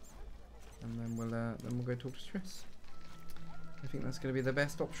 And then we'll go talk to Triss. I think that's gonna be the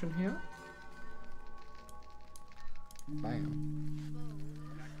best option here. Bam.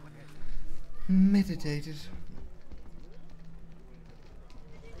 Meditated.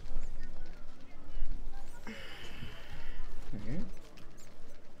 Okay.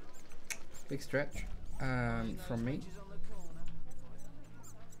 Big stretch. from me.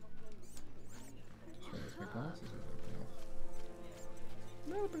 Where's my glasses? A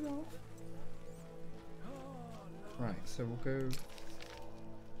little bit off. Right, so we'll go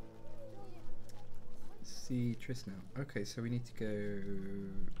see Triss now. Okay, so we need to go.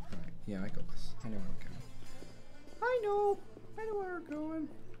 Right, yeah, I got this. I know where I'm going. I know where we're going,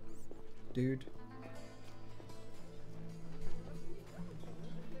 dude.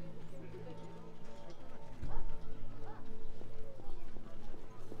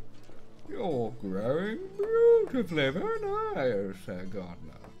 You're growing beautifully, very nice,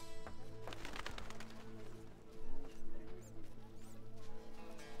 gardener.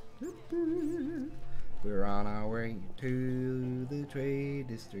 We're on our way to the trade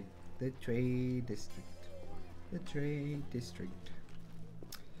district, the trade district, the trade district.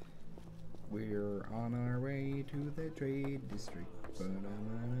 We're on our way to the trade district.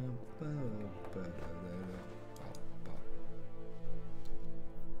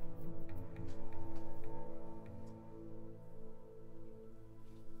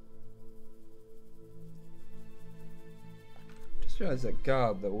 Realize that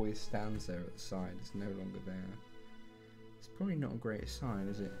guard that always stands there at the side is no longer there. It's probably not a great sign,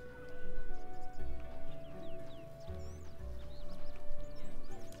 is it?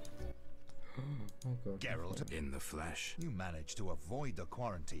 Oh god. Geralt, In the flesh. you managed to avoid the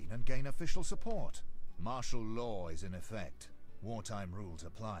quarantine and gain official support. Martial law is in effect. Wartime rules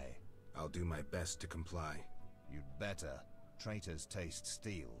apply. I'll do my best to comply. You'd better. Traitors taste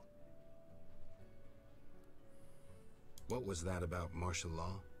steel. What was that about martial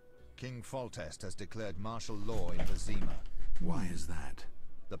law? King Foltest has declared martial law in Vizima. Why is that?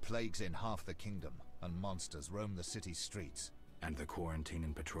 The plague's in half the kingdom, and monsters roam the city's streets. And the quarantine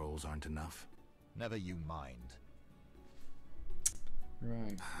and patrols aren't enough? Never you mind.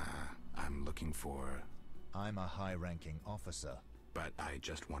 Right. I'm looking for... I'm a high-ranking officer. But I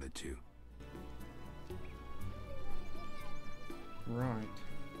just wanted to. Right.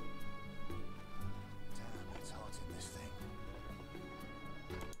 Damn, it's hot in this thing.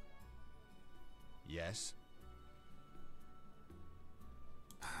 Yes?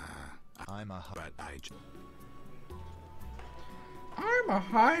 I'm a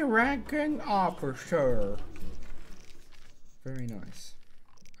high-ranking officer. Very nice.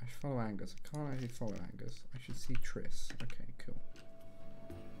 I should follow Angus. I can't actually follow Angus. I should see Triss. Okay, cool.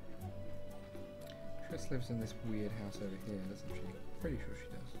 Triss lives in this weird house over here, doesn't she? Pretty sure she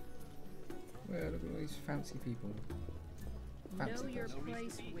does. Well, look at all these fancy people. Fancy Know your person.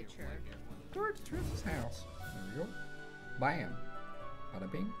 place, Witcher. Towards Triss's house. There we go. Bam. Bada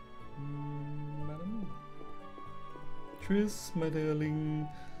bing. Bada boom. Triss, my darling,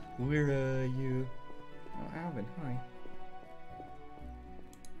 where are you? Oh, Alvin, hi.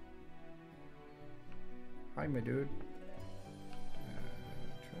 Hi, my dude.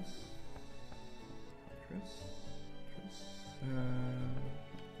 Triss.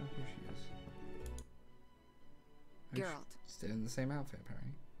 Oh, here she is. Oh, Geralt. Still in the same outfit,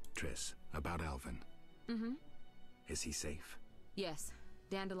 apparently. Triss, about Alvin. Mm-hmm. Is he safe? Yes.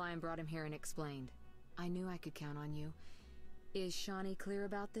 Dandelion brought him here and explained. I knew I could count on you. Is Shawnee clear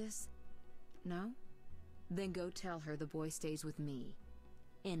about this? No? Then go tell her the boy stays with me.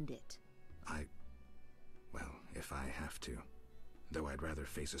 End it. Well, if I have to. Though I'd rather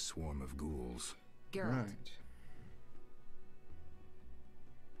face a swarm of ghouls. Geralt. Right.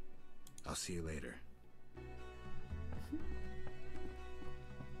 I'll see you later.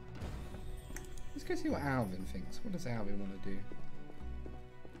 Let's go see what Alvin thinks. What does Alvin want to do?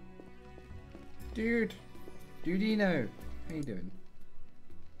 Dude! Dudino! How you doing?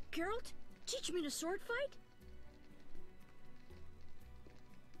 Geralt, teach me to sword fight?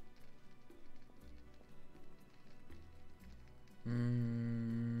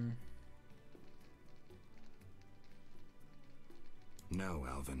 No,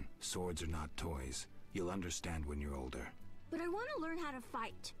 Alvin. Swords are not toys. You'll understand when you're older. But I want to learn how to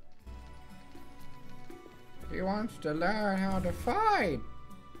fight. He wants to learn how to fight!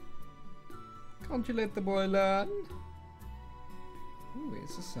 Can't you let the boy learn? Ooh,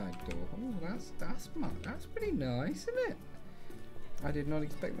 it's a side door. Oh, that's pretty nice, isn't it? I did not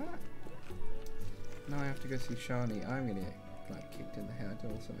expect that. Now I have to go see Shani. I'm gonna get like kicked in the head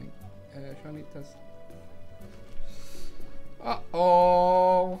or something. Shani does.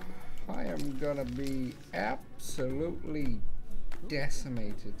 Uh-oh! I am gonna be absolutely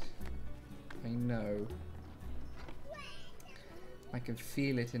decimated. I know. I can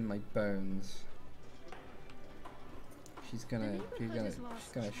feel it in my bones. She's gonna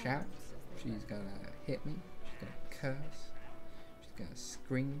shout. She's gonna hit me. She's gonna curse. She's gonna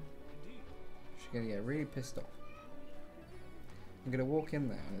scream. She's she's gonna get really pissed off. I'm gonna walk in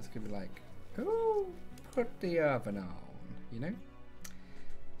there and it's gonna be like, oh, put the oven on, you know?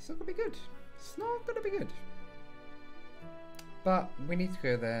 It's not gonna be good. It's not gonna be good. But we need to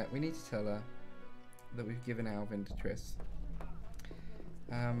go there. We need to tell her that we've given Alvin to Triss.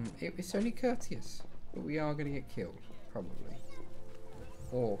 It's only courteous, but we are gonna get killed, probably.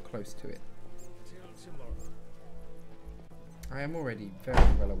 Or close to it. Till tomorrow. I am already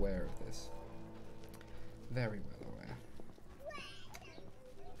very well aware of this. Very well aware.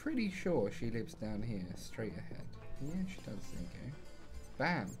 Pretty sure she lives down here, straight ahead. Yeah, she does. There you go.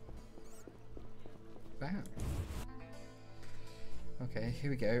 Bam. Bam. Okay, here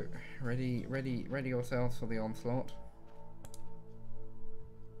we go. Ready yourselves for the onslaught.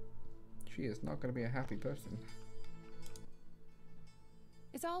 She is not going to be a happy person.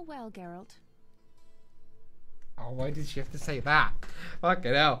 It's all well, Geralt. Oh, why did she have to say that?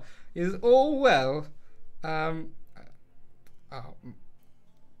 Fucking hell. Is all well. I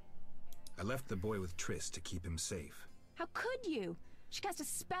left the boy with Triss to keep him safe. How could you? She cast a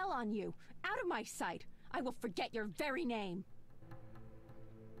spell on you. Out of my sight. I will forget your very name.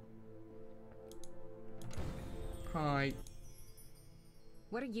 Hi.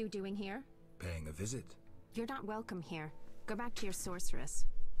 What are you doing here? Paying a visit. You're not welcome here. Go back to your sorceress.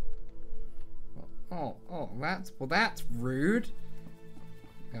 Oh, that's rude.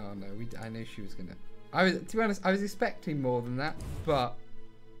 Oh no, I knew she was gonna. To be honest, I was expecting more than that, but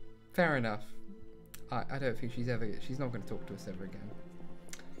fair enough. I don't think she's not going to talk to us ever again.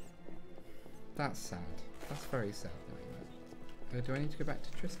 That's sad. That's very sad. Do I need to go back to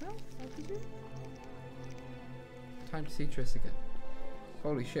Triss now? Time to see Triss again.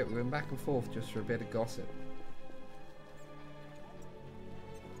 Holy shit, we went back and forth just for a bit of gossip.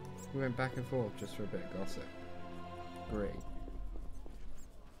 We went back and forth just for a bit of gossip. Great.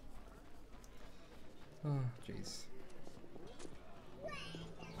 Oh, jeez.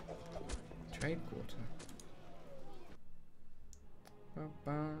 Trade quarter.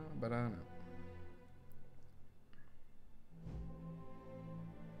 Banana.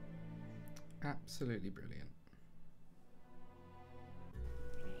 Absolutely brilliant.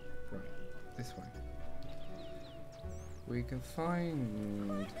 Right, this way. We can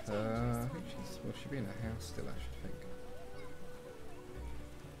find her. I think she'll be in a house still, I should think.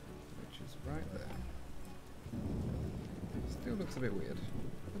 Which is right there. Still looks a bit weird.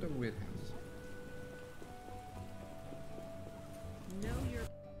 What a weird house. Know your.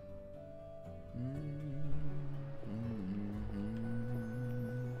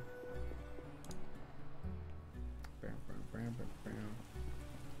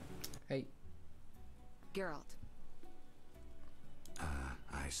 Hey. Geralt.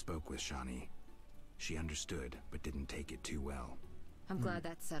 I spoke with Shani. She understood, but didn't take it too well. I'm glad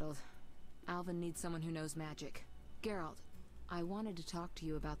that's settled. Alvin needs someone who knows magic. Geralt, I wanted to talk to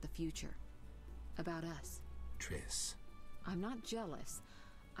you about the future. About us. Triss. I'm not jealous.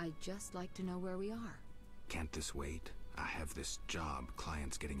 I'd just like to know where we are. Can't this wait? I have this job.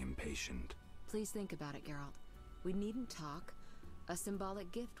 Client's getting impatient. Please think about it, Geralt. We needn't talk. A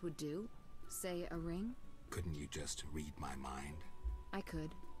symbolic gift would do. Say a ring? Couldn't you just read my mind? I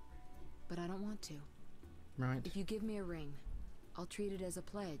could. But I don't want to. Right. If you give me a ring, I'll treat it as a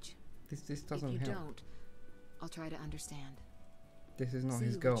pledge. This doesn't help. If you don't, I'll try to understand. This is not See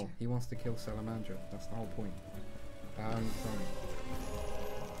his you, goal. Witcher. He wants to kill Salamandra. That's the whole point. Sorry.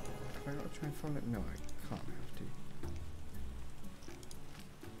 Have I got to try and follow it? No, I can't have to.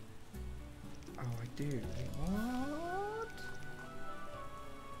 Oh, I do. Wait, what?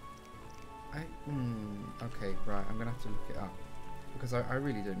 Okay, right. I'm gonna have to look it up because I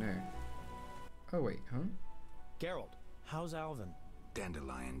really don't know. Oh wait, huh? Geralt, how's Alvin?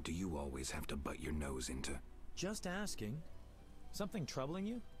 Dandelion, do you always have to butt your nose into? Just asking. Something troubling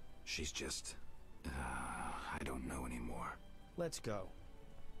you? She's just... I don't know anymore. Let's go.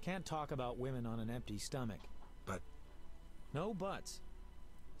 Can't talk about women on an empty stomach. But... No buts.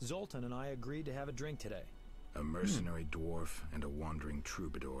 Zoltan and I agreed to have a drink today. A mercenary dwarf and a wandering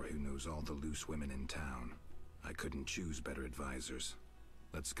troubadour who knows all the loose women in town. I couldn't choose better advisors.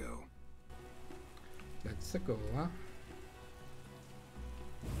 Let's go. Let's go, huh?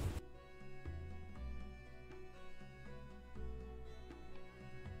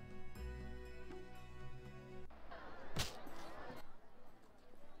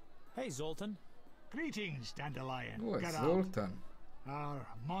 Hey, Zoltan. Greetings, Dandelion. Oh, it's Get out. Zoltan. Our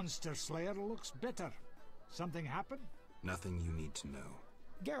monster slayer looks bitter. Something happened? Nothing you need to know.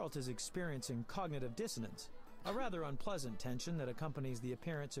 Geralt is experiencing cognitive dissonance, a rather unpleasant tension that accompanies the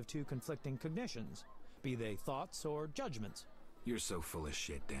appearance of two conflicting cognitions, be they thoughts or judgments. You're so full of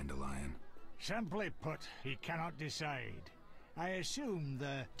shit, Dandelion. Simply put, he cannot decide. I assume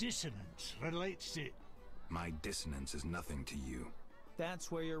the dissonance relates to... My dissonance is nothing to you.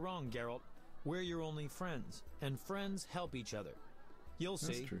 That's where you're wrong, Geralt. We're your only friends, and friends help each other. You'll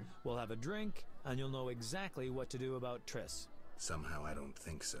That's see. true. We'll have a drink, and you'll know exactly what to do about Triss. Somehow I don't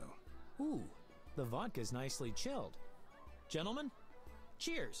think so. Ooh, the vodka's nicely chilled. Gentlemen,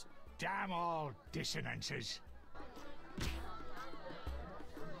 cheers! Damn all dissonances.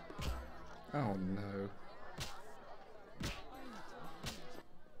 Oh no.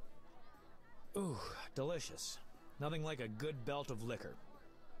 Ooh, delicious. Nothing like a good belt of liquor.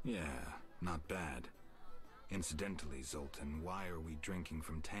 Yeah, not bad. Incidentally, Zoltan, why are we drinking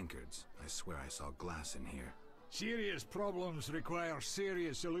from tankards? I swear I saw glass in here. Serious problems require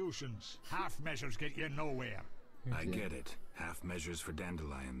serious solutions. Half measures get you nowhere. I get it. Half measures for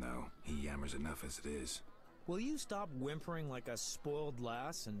Dandelion, though. He yammers enough as it is. Will you stop whimpering like a spoiled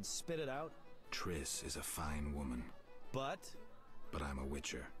lass and spit it out? Triss is a fine woman. But I'm a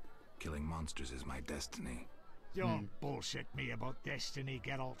witcher. Killing monsters is my destiny. Don't bullshit me about destiny,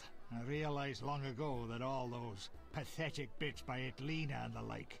 Geralt. I realized long ago that all those pathetic bits by Etlina and the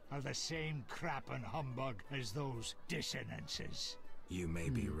like are the same crap and humbug as those dissonances. You may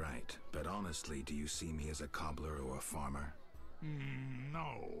be right, but honestly, do you see me as a cobbler or a farmer?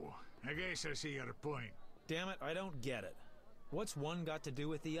 No. I guess I see your point. damn it, I don't get it. What's one got to do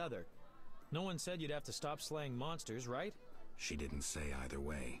with the other? No one said you'd have to stop slaying monsters, right? She didn't say either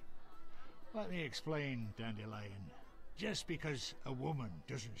way. Let me explain, Dandelion. Just because a woman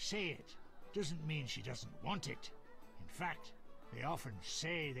doesn't say it, doesn't mean she doesn't want it. In fact, they often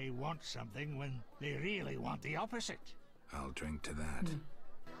say they want something when they really want the opposite. I'll drink to that.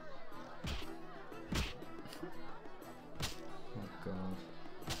 Oh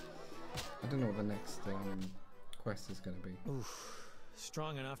god. I don't know what the next quest is going to be. Oof.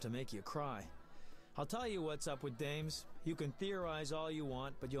 Strong enough to make you cry. I'll tell you what's up with dames. You can theorize all you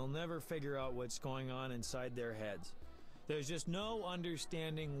want, but you'll never figure out what's going on inside their heads. There's just no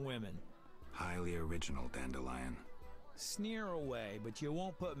understanding women. Highly original, Dandelion. Sneer away, but you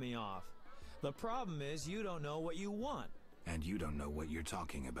won't put me off. The problem is you don't know what you want. And you don't know what you're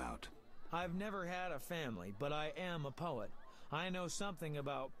talking about. I've never had a family, but I am a poet. I know something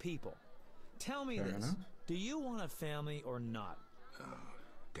about people. Tell me Fair this. enough. Do you want a family or not? Oh,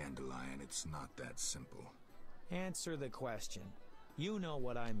 Dandelion, it's not that simple. Answer the question. You know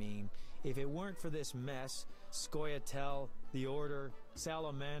what I mean. If it weren't for this mess, Scoia'tael, the Order,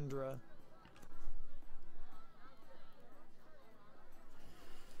 Salamandra...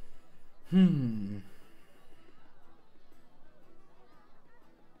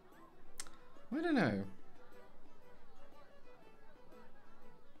 I don't know.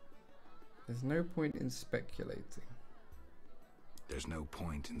 There's no point in speculating. There's no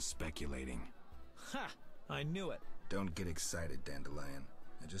point in speculating. Ha! I knew it. Don't get excited, Dandelion.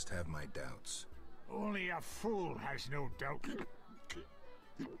 I just have my doubts. Only a fool has no doubt.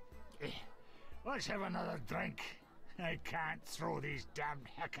 Let's have another drink. I can't throw these damned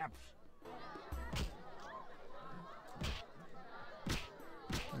hiccups.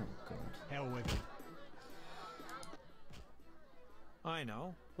 Oh god. Hell with it. I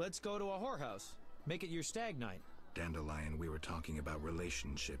know. Let's go to a whorehouse. Make it your stag night. Dandelion, we were talking about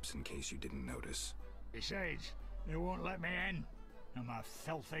relationships in case you didn't notice. Besides, they won't let me in. I'm a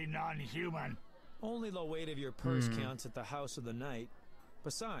filthy non-human. Only the weight of your purse counts at the house of the night.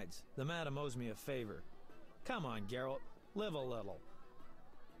 Besides, the madam owes me a favor. Come on, Geralt. Live a little.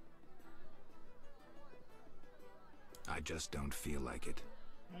 I just don't feel like it.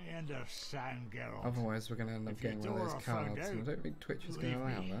 I understand, Geralt. Otherwise we're going to end up If getting your one of door those found cards, and I out, don't think Twitch is going to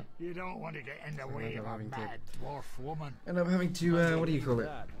believe allow me, that. You don't want to get in the So way end of up a having to- mad dwarf woman. End up having to, what do you call it?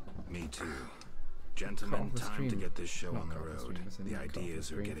 Me too. Cut Gentlemen, off the time to stream. get this show Not on the cut off the road. stream, as in The cut off the ideas are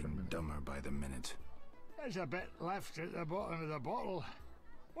stream for a getting minute. dumber by the minute. There's a bit left at the bottom of the bottle.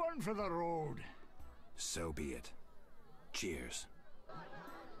 One for the road. So be it. Cheers.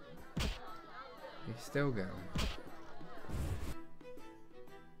 He's still going.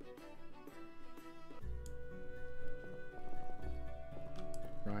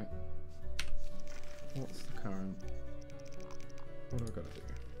 Right. What's the current? What have I got to do?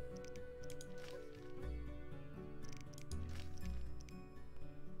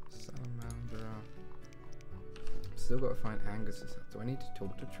 Salamander. Still got to find Angus's. Do I need to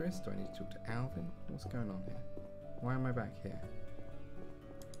talk to Triss? Do I need to talk to Alvin? What's going on here? Why am I back here?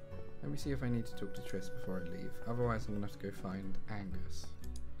 Let me see if I need to talk to Triss before I leave. Otherwise I'm going to have to go find Angus.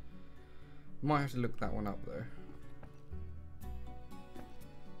 Might have to look that one up though.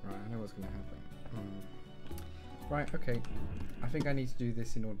 Right, I know what's going to happen. Right, okay. I think I need to do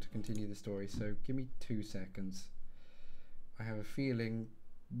this in order to continue the story, so give me 2 seconds. I have a feeling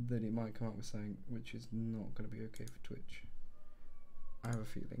that it might come up with something which is not going to be okay for Twitch. I have a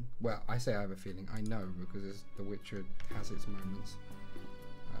feeling. Well, I say I have a feeling. I know because The Witcher has its moments.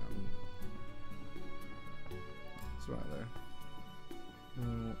 It's right there.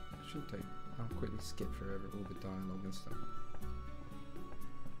 Well, it should take. I'll quickly skip through all the dialogue and stuff.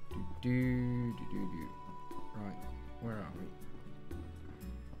 Right, where are we?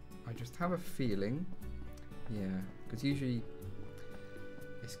 I just have a feeling. Yeah, because usually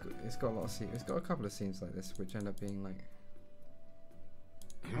it's got a lot of scenes. It's got a couple of scenes like this which end up being like.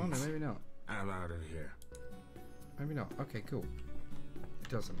 Oh no, maybe not. I'm out of here. Maybe not. Okay, cool. It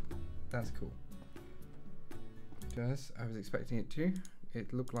doesn't. That's cool. Just, I was expecting it to.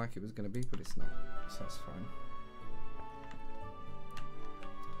 It looked like it was going to be, but it's not. So that's fine.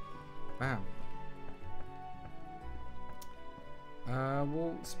 Bam.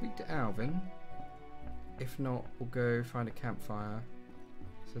 We'll speak to Alvin. If not, we'll go find a campfire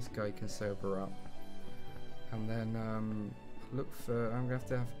so this guy can sober up. And then look for. I'm going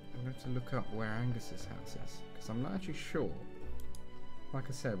to have to look up where Angus's house is because I'm not actually sure. Like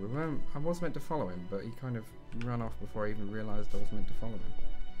I said, I was meant to follow him, but he kind of ran off before I even realised I was meant to follow him.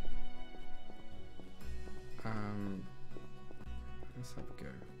 Let's have a go.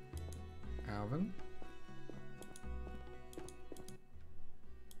 Alvin?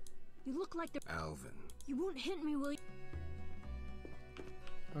 You look like the Alvin. You won't hit me, will you?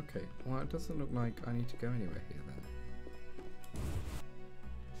 Okay, well it doesn't look like I need to go anywhere here then.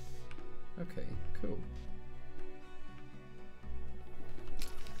 Okay, cool.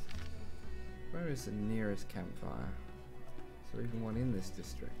 Where is the nearest campfire? Is there even one in this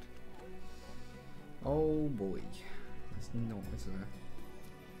district? Oh boy. There's not, is there?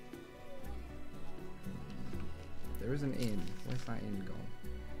 There is an inn. Where's that inn gone?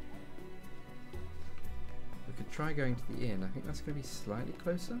 We could try going to the inn. I think that's going to be slightly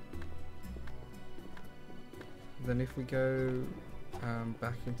closer than if we go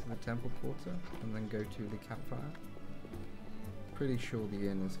back into the temple quarter and then go to the campfire. Pretty sure the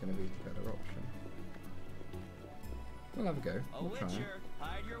inn is going to be the better option. We'll have a go. We'll try it.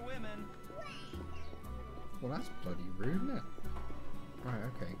 Hide your women. Well, that's bloody rude, isn't it? Right,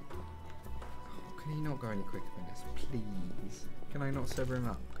 okay. Oh, can he not go any quicker than this, please? Can I not sober him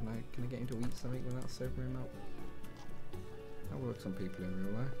up? Can I get him to eat something without sobering him up? That works on people in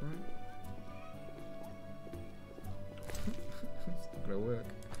real life, right? It's not gonna work.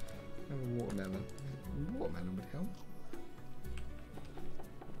 Have a watermelon. Watermelon would help.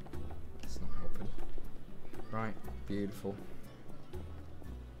 It's not helping. Right, beautiful.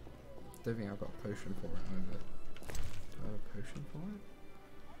 Don't think I've got a potion for it either. Do I have a potion for it?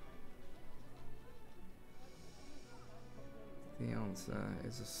 The answer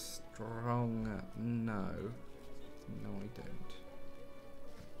is a strong no. No, I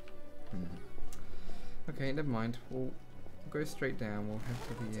don't. Okay, never mind. We'll go straight down. We'll head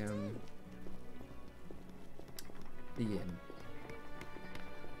to the inn.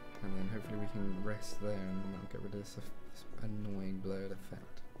 And then hopefully we can rest there and then that'll get rid of this annoying blurred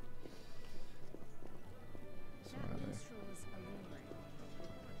effect. So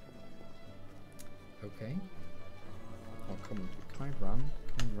okay. Oh, come on. Can I run?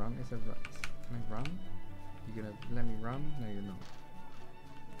 Can I run? Can I run? You gonna let me run? No, you're not.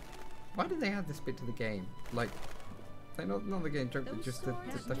 Why did they add this bit to the game? Like not the game joke, but just the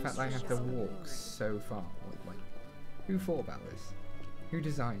fact that I have to walk so far. Like, who thought about this? Who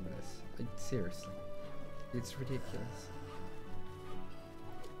designed this? Like, seriously. It's ridiculous.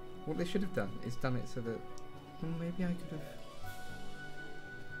 What they should have done is done it so that maybe I could have.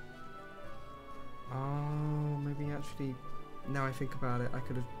 Oh, maybe actually. Now I think about it, I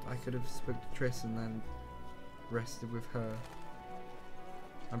could have spoke to Triss and then rested with her.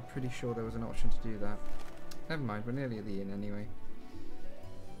 I'm pretty sure there was an option to do that. Never mind, we're nearly at the inn anyway.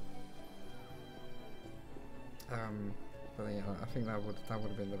 But yeah, I think that would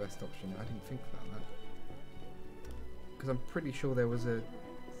have been the best option. I didn't think about that because I'm pretty sure there was a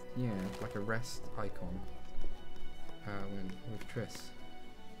like a rest icon with Triss.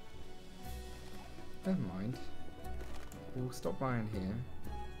 Never mind. We'll stop by in here,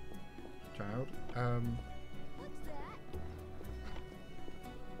 child.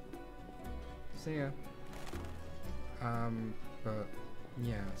 See ya. But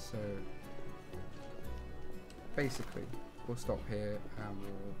yeah, so basically we'll stop here and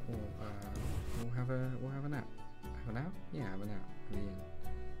we'll have a nap. Have a nap? Yeah, have a nap at the inn.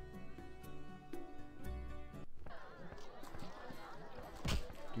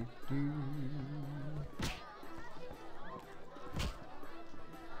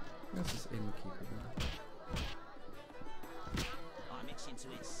 Where's this innkeeper guy? I'm itching to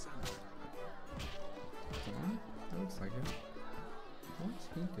eat salad. Yeah, that looks like it. What's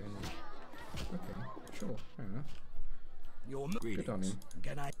he doing? Okay, sure, fair enough. Your Good on him.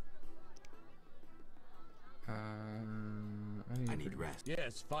 Can I? I need rest.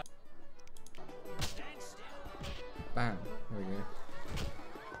 Yes, fine. Bam. There we go.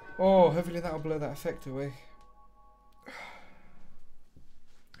 Oh, hopefully that'll blow that effect away.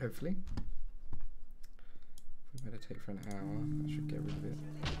 Hopefully. If we meditate for an hour, that should get rid of it.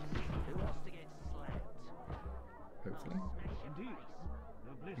 Hopefully.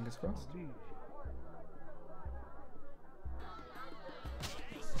 Fingers crossed.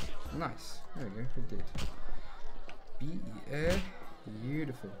 Nice. There we go. It did. B-E-A.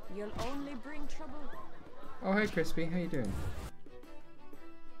 Beautiful. You'll only bring trouble. Oh, hey Crispy. How you doing?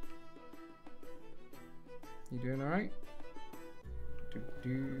 You doing alright?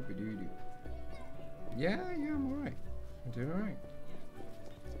 Do-do-ba-do-do. Yeah, I'm alright. I'm doing alright.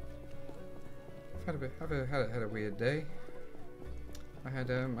 I've had a weird day. I had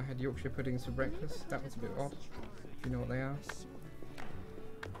Yorkshire puddings for breakfast. That was a bit odd. If you know what they are.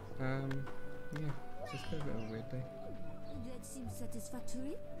 Yeah, just a bit of a weird day. That seems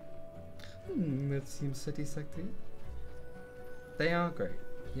satisfactory. That seems satisfactory. They are great,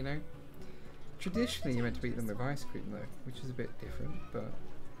 you know. Traditionally, you're meant to eat them with ice cream, though, which is a bit different, but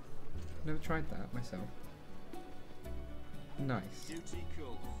I've never tried that myself. Nice.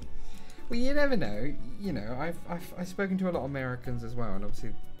 Well, you never know. You know, I've spoken to a lot of Americans as well, and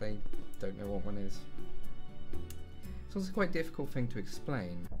obviously they don't know what one is. It's also quite a difficult thing to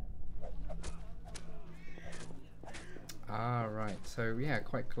explain. Ah, right. So yeah,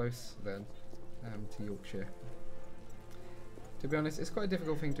 quite close then to Yorkshire. To be honest, it's quite a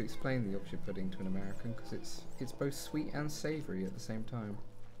difficult thing to explain the Yorkshire pudding to an American because it's both sweet and savoury at the same time.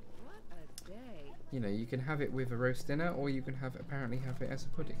 You know, you can have it with a roast dinner, or you can apparently have it as a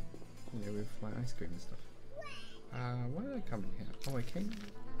pudding. You know, with like ice cream and stuff. Why did I come in here? Oh, I came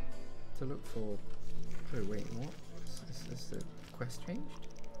to look for. Oh wait, what? Is the quest changed?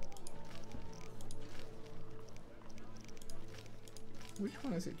 Which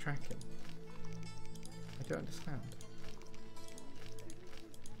one is it tracking? I don't understand.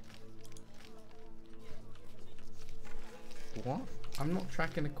 What? I'm not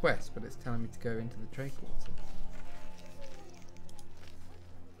tracking a quest, but it's telling me to go into the Drake Water.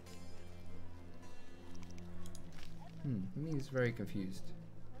 Me is very confused.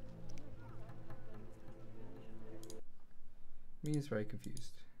 Me is very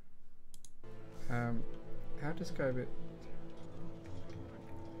confused. How to describe it?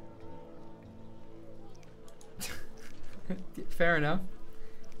 Fair enough.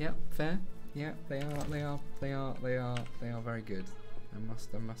 Yep, fair. Yeah, they are very good. I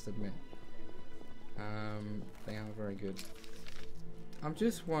must admit. They are very good. I'm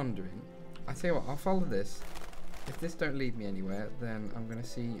just wondering. I tell you what, I'll follow this. If this don't lead me anywhere, then I'm gonna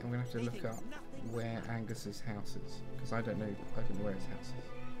have to look up where Angus's house is, because I don't know where his house is,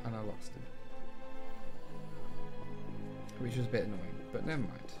 and I lost him, which was a bit annoying. But never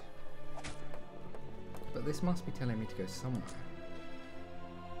mind. But this must be telling me to go somewhere.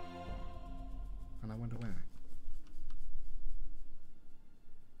 And I wonder where.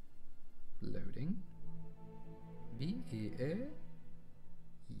 Loading. B-E-A.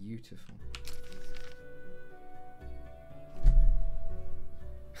 Beautiful.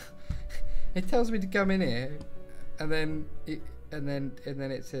 It tells me to come in here, and then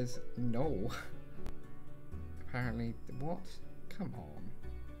it says no. Apparently, what? Come on.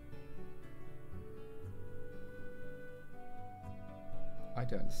 I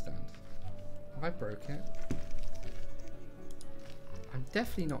don't understand. Have I broke it? I'm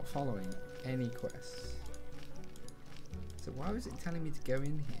definitely not following any quests. So why was it telling me to go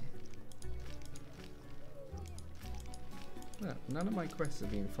in here? Look, none of my quests are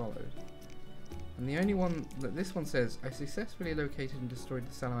being followed. And the only one that this one says, I successfully located and destroyed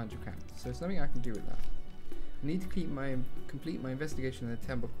the salamander camp. So there's nothing I can do with that. I need to complete my investigation in the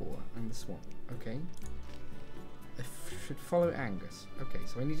Timber Core and the swamp. Okay. I should follow Angus. Okay,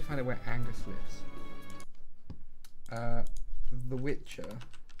 so I need to find out where Angus lives. The Witcher.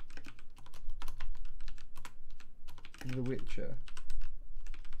 The Witcher.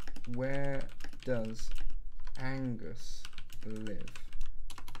 Where does Angus live?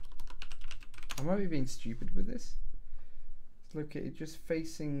 I might be being stupid with this. It's located just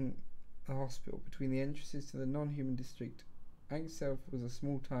facing the hospital between the entrances to the non-human district. Angus itself was a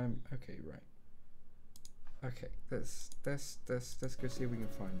small time. Okay, right. Okay, let's go see if we can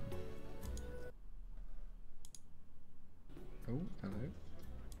find them. Oh, hello.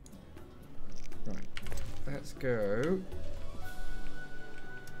 Right. Let's go.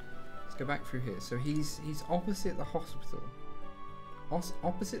 Let's go back through here. So he's opposite the hospital.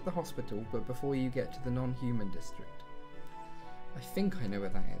 Opposite the hospital, but before you get to the non-human district. I think I know where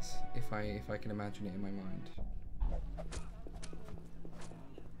that is, if I can imagine it in my mind.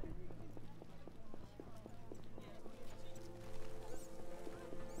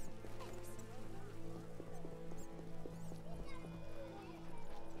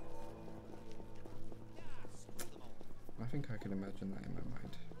 I think I can imagine that in my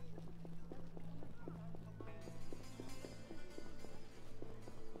mind.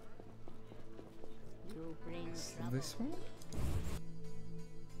 This one?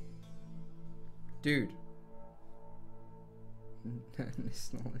 Dude.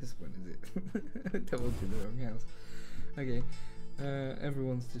 It's not this one, is it? I told you the wrong house. Okay.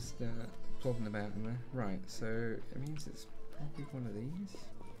 Everyone's just plodding about in there. Right, so it means it's probably one of these.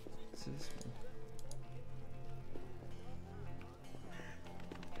 It's this one.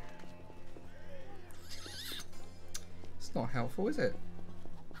 It's not helpful, is it?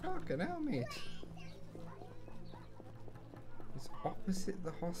 Fucking hell, mate. It's opposite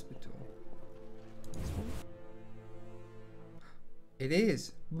the hospital. It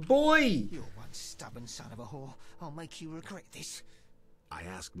is. Boy! You're one stubborn son of a whore. I'll make you regret this. I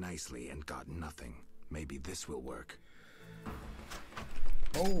asked nicely and got nothing. Maybe this will work.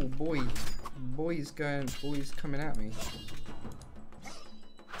 Oh boy. Boy's coming at me.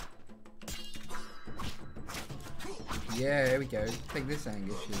 Yeah, there we go. Take this,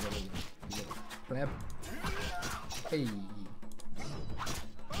 Angus, you little pleb. Hey.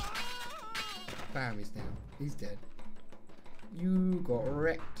 Bam, he's down. He's dead. You got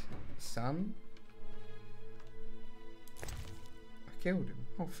wrecked, son. I killed him.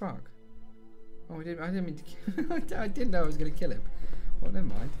 Oh fuck. Oh, I didn't mean to kill him. I didn't know I was gonna kill him. Well, never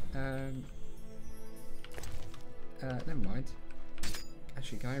mind. Never mind.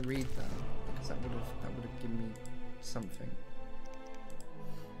 Actually, can I read that? Because that would have given me something.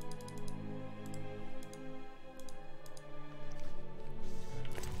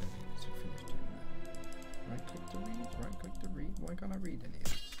 Right click to read, right click to read. Why can't I read any of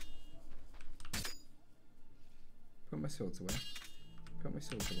this? Put my swords away. Put my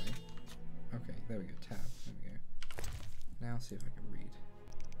swords away. Okay, there we go. Tab. There we go. Now see if I can read.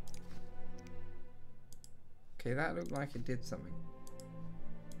 Okay, that looked like it did something.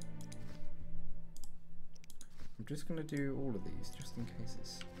 I'm just gonna do all of these just in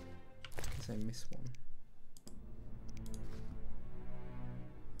case I miss one.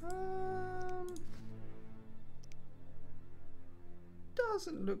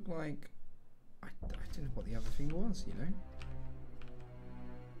 Doesn't look like I don't know what the other thing was, you know.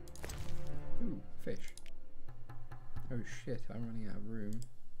 Ooh, fish. Oh shit, I'm running out of room.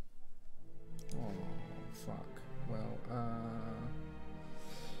 Oh fuck. Well,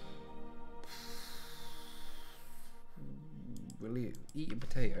 we'll eat a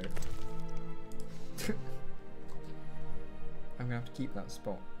potato. I'm gonna have to keep that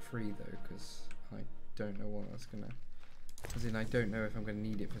spot free though, because I don't know what that's gonna. As in, I don't know if I'm gonna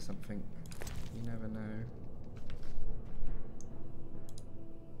need it for something. You never know.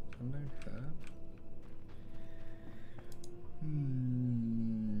 Unknown herb.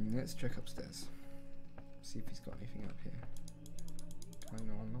 Let's check upstairs. See if he's got anything up here. Can I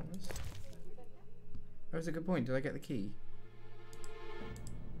not unlock this? Oh, that's a good point. Did I get the key?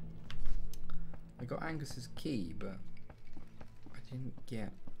 I got Angus's key, but I didn't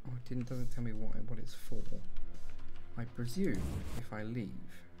get. Oh, it doesn't tell me what it's for. I presume if I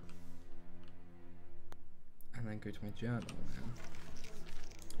leave and then go to my journal now,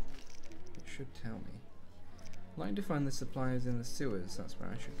 it should tell me. Like to find the suppliers in the sewers, that's where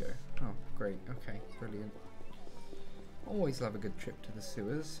I should go. Oh, great, okay, brilliant. Always love a good trip to the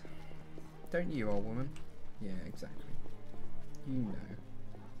sewers. Don't you, old woman? Yeah, exactly. You know.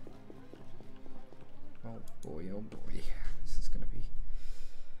 Oh boy, oh boy. This is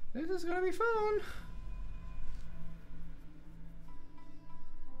gonna be fun!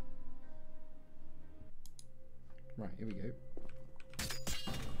 Right, here we go.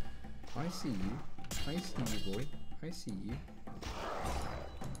 I see you. I see you, boy. I see you.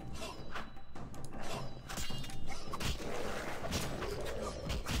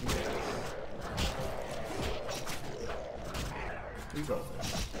 We got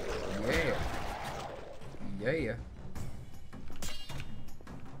this. Yeah. Yeah.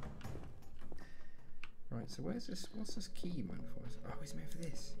 Right, so where's this? What's this key meant for us? Oh, it's meant for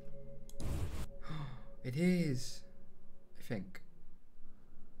this. It is. I think.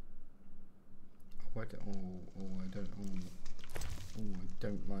 Oh, I don't. Oh, I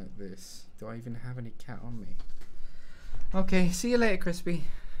don't like this. Do I even have any cat on me? Okay, see you later, Crispy.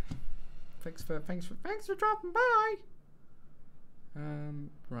 Thanks for dropping by.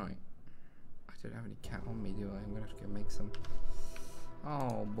 Right. I don't have any cat on me, do I? I'm gonna have to go make some.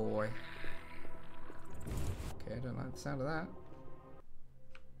 Oh boy. Okay, I don't like the sound of that.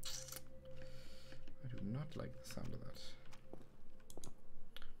 I do not like the sound of that.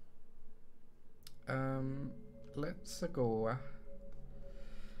 Let's go.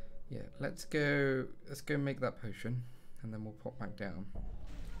 Yeah, let's go make that potion, and then we'll pop back down.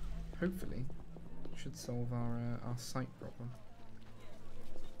 Hopefully, it should solve our sight problem.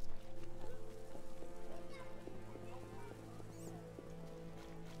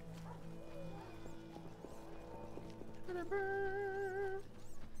 There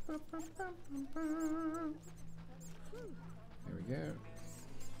we go.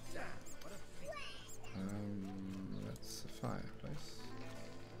 That's a fireplace.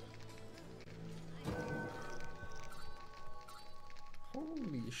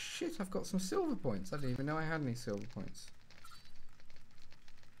 Holy shit, I've got some silver points. I didn't even know I had any silver points.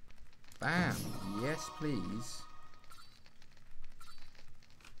 Bam! Yes, please.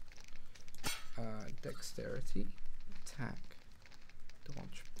 Dexterity, attack,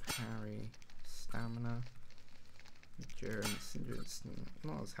 dodge, parry, stamina, endurance,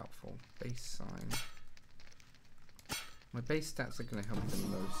 not as helpful. Base sign. My base stats are going to help the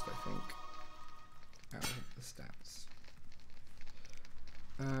most, I think, out of the stats.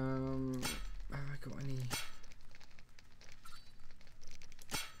 Have I got any?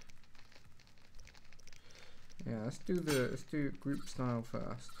 Yeah, let's do group style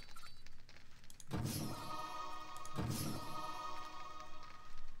first.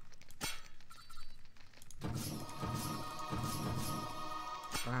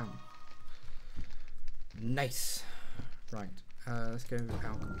 Bam. Nice. Right. Let's go with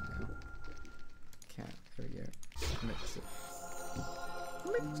alchemy now. Cat. Here we go. Mix it.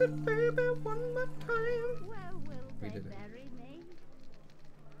 Mix it, baby, one more time. Where will We they did it. bury me?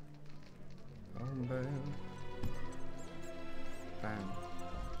 Bam. Bam.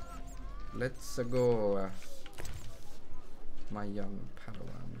 Let's go, my young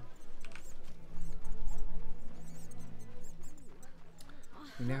Padawan.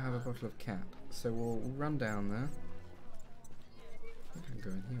 We now have a bottle of cap, so we'll run down there. I think I can go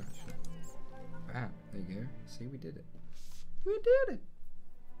in here actually. Bam, there you go. See, we did it. We did it!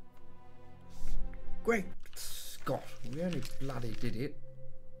 Great Scott, we only bloody did it.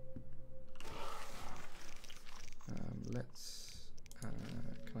 Let's, can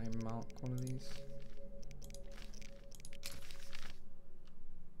I mark one of these?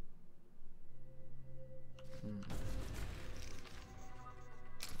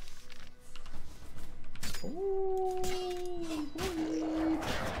 Ooh,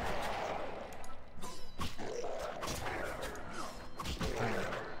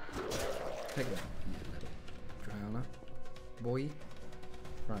 take that, you little drowner. Boy.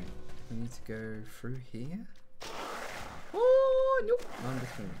 Right, we need to go through here. Oh, nope. I'm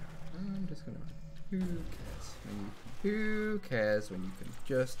just gonna run. Who cares when you can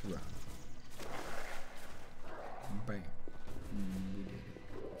just run? Bam. We did it.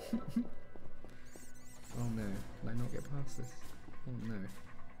 Oh no, can I not get past this? Oh no.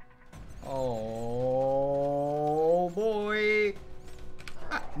 Oh boy!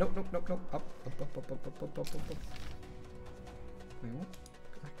 Ah, nope. Up. Wait, what?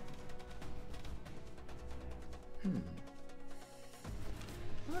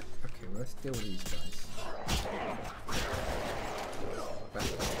 What? Okay, well, let's deal with these guys.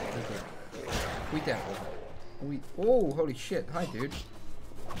 We dealt with it. Oh, holy shit. Hi, dude.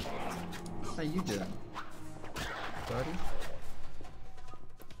 How you doing? Buddy?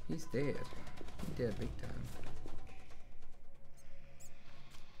 He's dead. He's dead big time.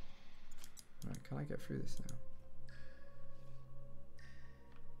 Right, can I get through this now?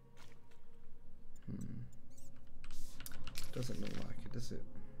 Doesn't look like it, does it?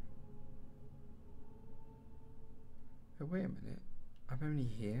 Oh, wait a minute. I'm only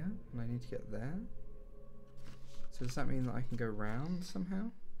here and I need to get there? So does that mean that I can go round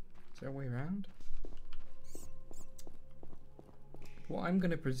somehow? Is there a way around? What I'm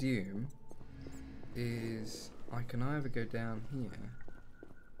going to presume is I can either go down here.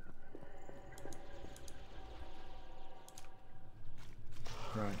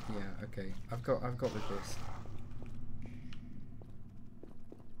 Right, yeah, okay. I've got the gist.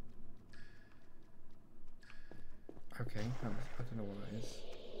 Okay, I don't know what that is.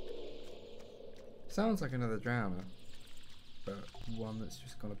 Sounds like another drowner, but one that's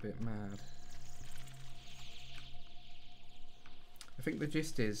just gone a bit mad. I think the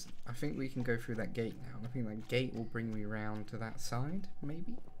gist is, I think we can go through that gate now. I think that gate will bring me round to that side,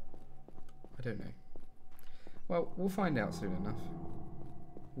 maybe? I don't know. Well, we'll find out soon enough.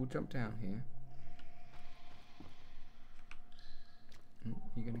 We'll jump down here.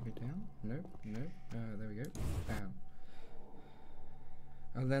 You gonna go down? No, no. There we go. Down.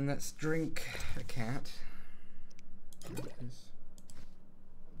 And then let's drink a cat. There it is.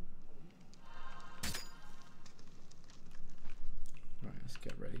 Right, let's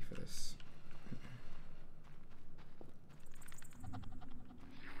get ready for this.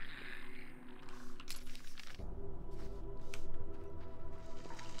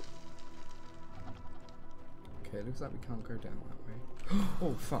 Okay, looks like we can't go down that way.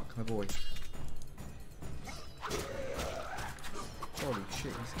 Oh fuck, my boy. Holy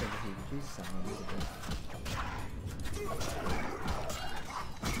shit, he's scared the heat. Jesus, I'm a little bit.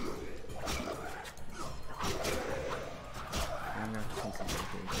 I'm gonna have to concentrate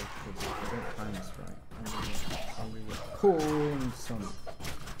here, because if I don't time this right, I'm gonna get corn son.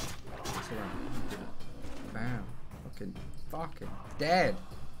 That's alright. Bam. Fucking dead.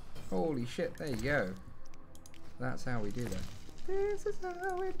 Holy shit, there you go. That's how we do that. This is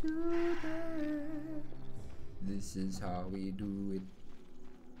how we do that. This is how we do it.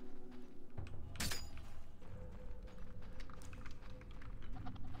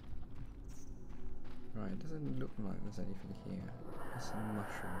 Right, it doesn't look like there's anything here. There's some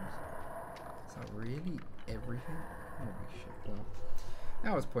mushrooms. Is that really everything? Holy shit, well.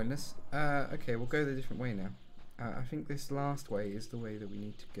 That was pointless. Okay, we'll go the different way now. I think this last way is the way that we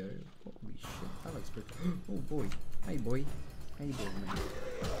need to go. Holy shit, that looks pretty. Oh boy. Hey boy. How you doing, man?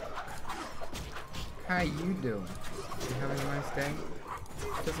 How you doing? You having a nice day?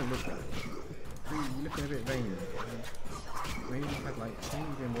 Doesn't look like it. You're looking a bit vain. Maybe you've had like,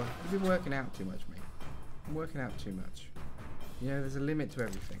 you've been working out too much, mate. I'm working out too much. You know, there's a limit to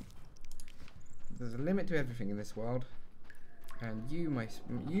everything. There's a limit to everything in this world. And you, my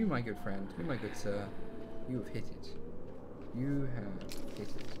good friend, you, my good sir, you have hit it. You have hit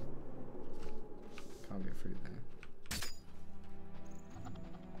it. Can't get through there.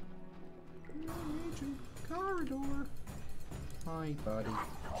 Ancient corridor. Hi, buddy.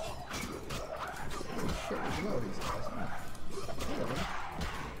 Holy shit, there's a lot of these guys, isn't there?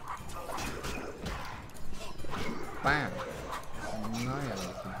 Bam! Annihilating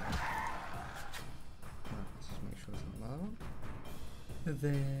him. Right, let's just make sure there's not another one. And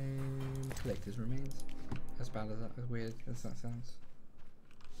then collect his remains. As bad as that, as weird as that sounds.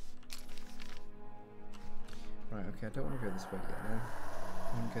 Right, okay, I don't want to go this way yet then.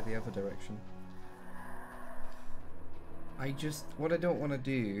 I want to go the other direction. What I don't want to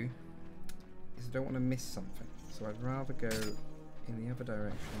do is I don't want to miss something. So I'd rather go in the other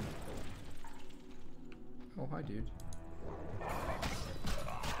direction. Oh, hi dude.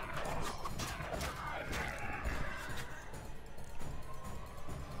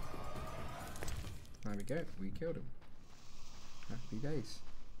 There we go, we killed him. Happy days.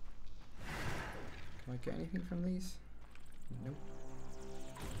 Can I get anything from these? Nope.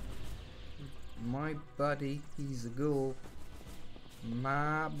 My buddy, he's a ghoul.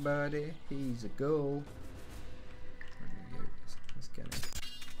 My buddy, he's a ghoul. There we go, let's get him.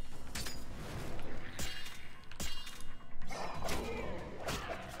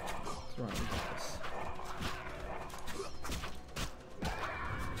 That's right, we got this.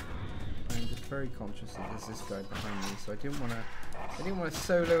 I'm just very conscious that there's this guy behind me, so I didn't want to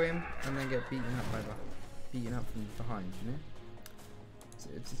solo him and then get beaten up from behind, you know?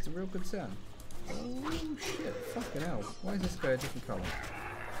 It's a real concern. Oh shit, fucking hell. Why is this guy a different colour? Is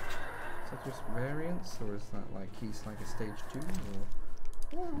that just variance, or is that like he's like a stage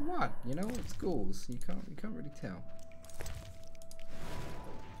 2, or what? You know, it's ghouls, you can't really tell.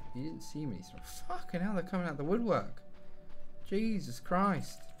 He didn't see me, so fucking hell, they're coming out the woodwork. Jesus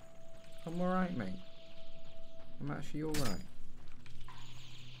Christ. I'm alright, mate. I'm actually alright.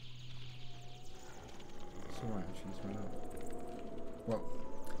 It's alright, actually, he's run off. Well,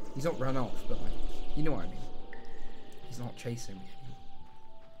 he's not run off, but like, you know what I mean. He's not chasing me anymore.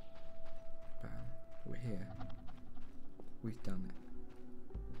 Bam. We're here. We've done it.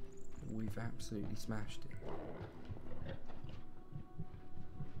 We've absolutely smashed it.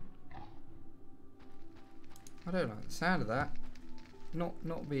 I don't like the sound of that.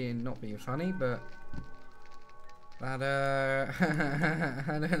 Not being funny, but that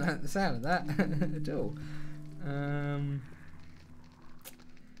I don't like the sound of that at all. And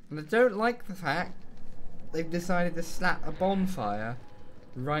I don't like the fact they've decided to slap a bonfire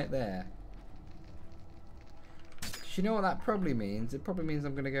right there. 'Cause you know what that probably means? It probably means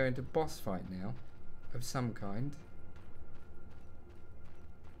I'm going to go into boss fight now of some kind.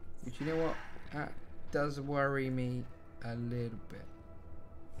 Which, you know what? That does worry me a little bit.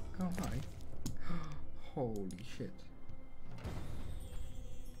 Oh, hi. Holy shit.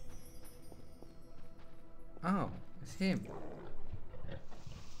 Oh, it's him.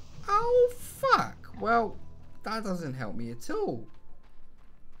 Oh, fuck. Well, that doesn't help me at all.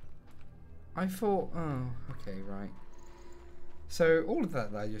 I thought, oh, okay, right. So all of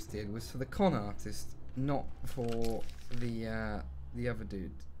that I just did was for the con artist, not for the other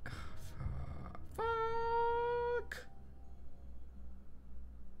dude. Fuck.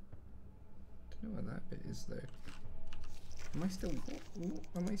 Don't know where that bit is though. Am I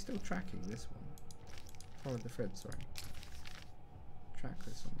still tracking this one? Follow the thread, sorry. Track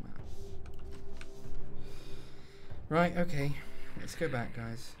this on map. Right, okay. Let's go back,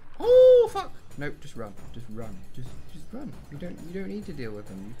 guys. Oh fuck! Nope, just run. Just run. Just run. You don't need to deal with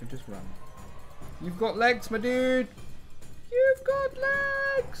them. You can just run. You've got legs, my dude! You've got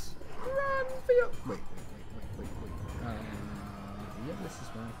legs! Run for your wait. Yeah, this is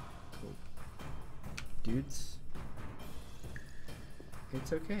right. Cool. Dudes.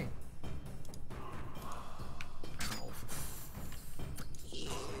 It's okay.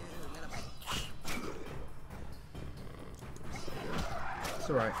 It's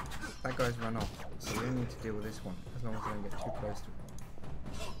alright. That guy's run off, so we don't need to deal with this one, as long as I don't get too close to him.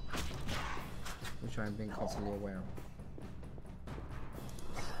 Which I am being constantly aware of.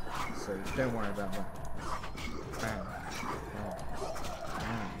 So don't worry about that. Bam.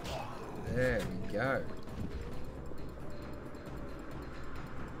 Bam. There we go.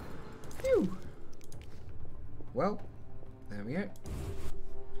 Phew! Well, there we go.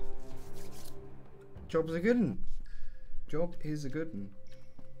 Job's a good one. Job is a good one.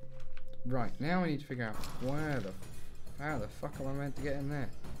 Right, now we need to figure out how the fuck am I meant to get in there?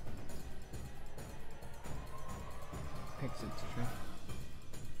 Exit to train.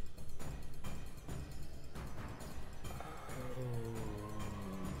 Oh.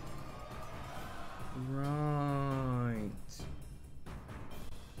 Right.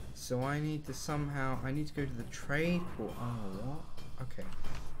 So I need to I need to go to the trade port. Oh, what? Okay.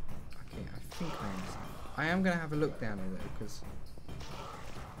 Okay, I think I understand. I am going to have a look down here though, because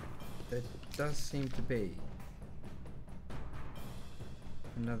there does seem to be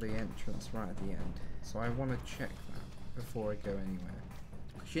another entrance right at the end. So I want to check that before I go anywhere.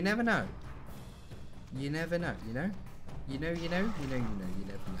 Because you never know. You never know, you know? You never know.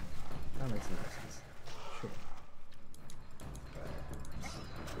 That makes a lot of sense. Sure.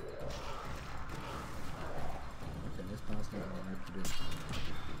 Okay, this part's not what I have to do.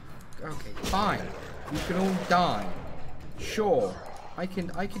 Okay, fine. You can all die. Sure. I can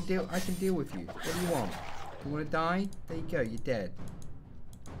deal with you. What do you want? You wanna die? There you go, you're dead.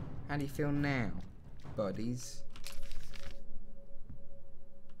 How do you feel now, buddies?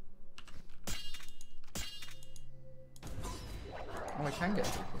 Oh, I can get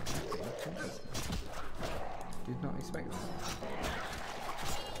through here. Okay, interesting. Did not expect that.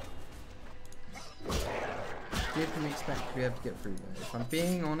 Didn't expect to be able to get through there. If I'm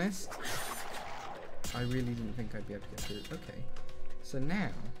being honest, I really didn't think I'd be able to get through. Okay. So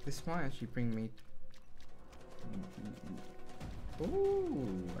now, this might actually bring me...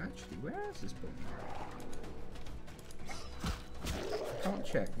 Ooh, actually, where else is bring me? I can't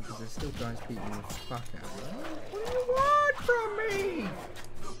check because there's still guys beating the fuck out of me. What do you want from me?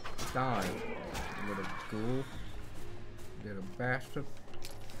 Die, little ghoul. Little bastard.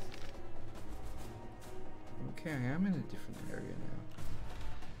 Okay, I am in a different area now.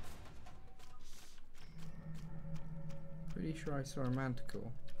 Pretty sure I saw a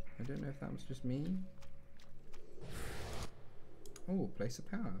manticore. I don't know if that was just me. Oh, place of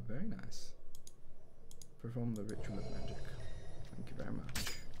power. Very nice. Perform the ritual of magic. Thank you very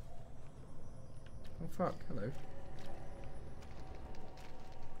much. Oh fuck, hello.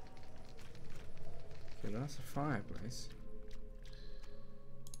 Okay, that's a fireplace.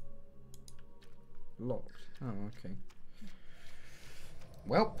 Locked. Oh, okay.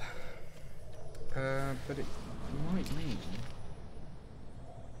 Well, but it might mean...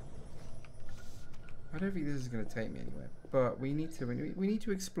 I don't think this is going to take me anywhere, but we need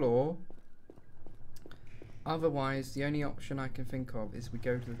to explore. Otherwise, the only option I can think of is we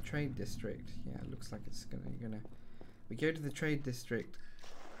go to the trade district. Yeah, it looks like it's we go to the trade district,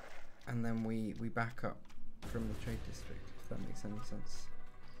 and then we back up from the trade district. If that makes any sense.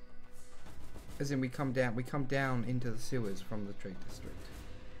 As in, we come down into the sewers from the trade district.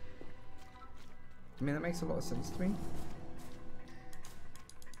 I mean, that makes a lot of sense to me.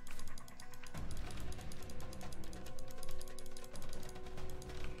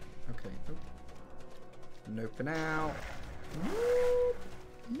 Okay. Oh. Nope now.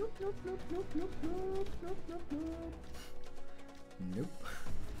 Nope, nope, nope, nope, nope, nope, nope, nope, nope. Nope.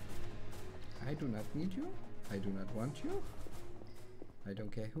 I do not need you. I do not want you. I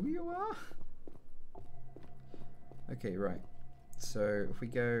don't care who you are. Okay, right. So if we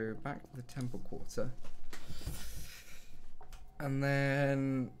go back to the temple quarter and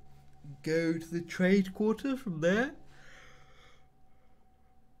then go to the trade quarter from there,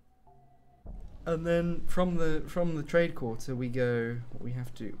 and then from the trade quarter we go. We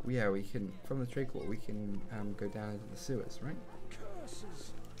have to. Yeah, we can. From the trade quarter we can go down into the sewers, right?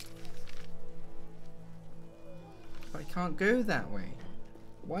 Curses. But I can't go that way.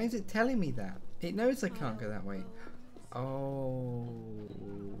 Why is it telling me that? It knows I can't go that way. Oh.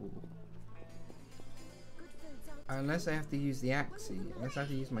 Unless I have to use the axie, unless I have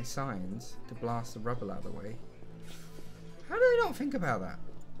to use my signs to blast the rubble out of the way. How do I not think about that?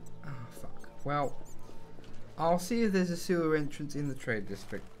 Oh, fuck. Well, I'll see if there's a sewer entrance in the trade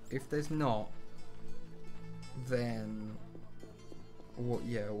district. If there's not, then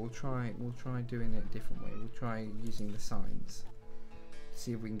we'll try doing it a different way. We'll try using the signs.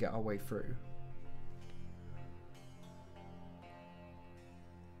 See if we can get our way through.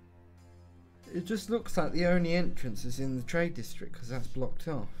 It just looks like the only entrance is in the trade district because that's blocked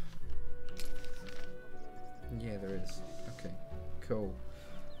off. Yeah, there is. Okay, cool.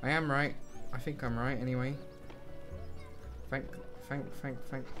 I am right. I think I'm right anyway. Thank the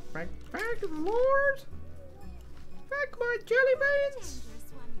Lord. Thank my jelly beans.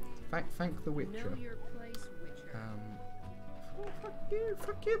 Thank the Witcher. Know your place, Witcher.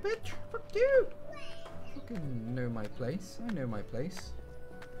 Fuck you, bitch. Fuck you. Fucking know my place. I know my place.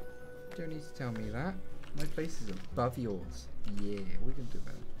 Don't need to tell me that. My place is above yours. Yeah, we can do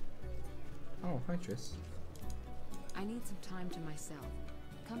that. Oh, hi Triss. I need some time to myself.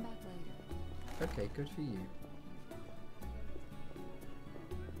 Come back later. Okay, good for you.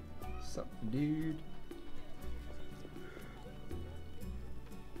 Sup, dude?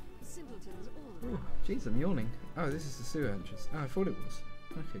 Simpletons all Ooh, around. jeez, I'm yawning. Oh, this is the sewer entrance. Oh, I thought it was.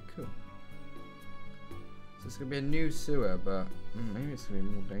 Okay, cool. So it's gonna be a new sewer, but maybe it's gonna be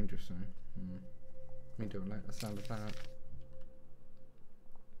more dangerous though. Me don't like the sound of that.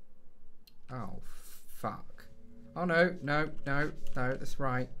 Oh, fuck. Oh no, that's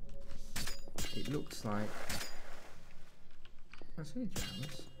right. It looks like... I see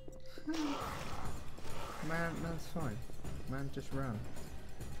jams. Man's fine. Man just ran.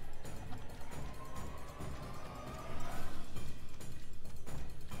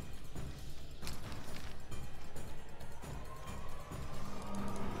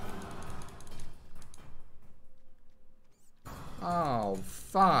 Oh,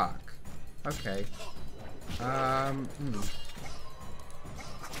 fuck. Okay. My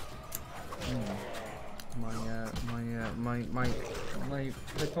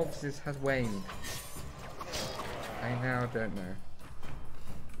hypothesis has waned. I now don't know.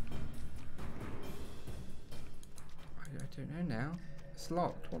 I don't know now. It's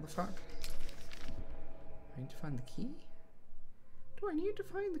locked. What the fuck? I need to find the key? Do I need to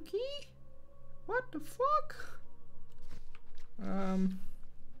find the key? What the fuck? Oh,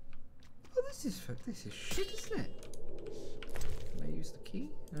 this is shit, isn't it? Can I use the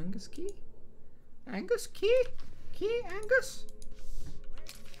key? Angus key? Angus key? Key, Angus?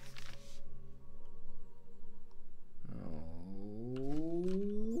 Oh,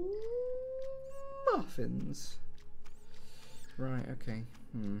 muffins. Right, okay.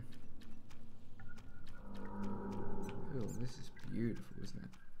 Oh, this is beautiful, isn't it?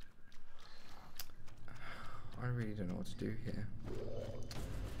 I really don't know what to do here.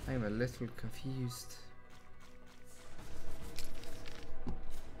 I am a little confused.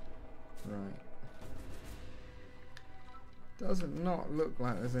 Right. Does it not look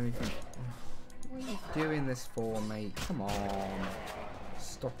like there's anything... What are you doing this for, mate? Come on.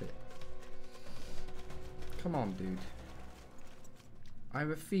 Stop it. Come on, dude. I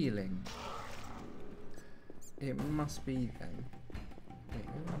have a feeling it must be then. Wait,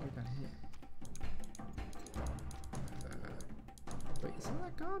 maybe I'll go down here. Wait, is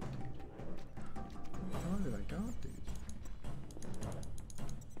that guard dude? How long did that guard dude?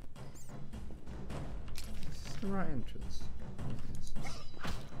 This is the right entrance. It is.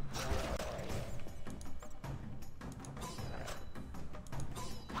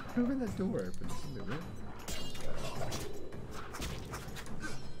 When that door opens, isn't it weird?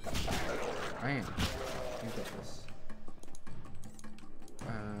 Bam! You got this.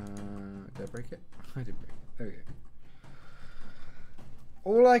 Did I break it? I did break it. Okay.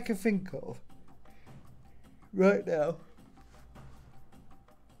 All I can think of right now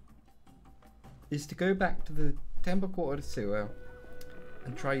is to go back to the temple quarter sewer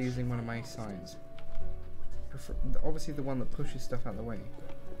and try using one of my signs. Obviously the one that pushes stuff out of the way.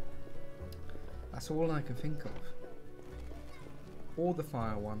 That's all I can think of. Or the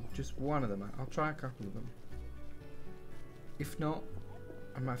fire one, just one of them. I'll try a couple of them. If not,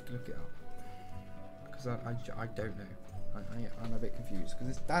 I might have to look it up. Because I don't know. I'm a bit confused.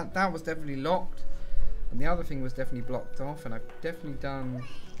 Because that was definitely locked. And the other thing was definitely blocked off. And I've definitely done...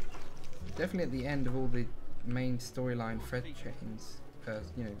 Definitely at the end of all the main storyline thread chains.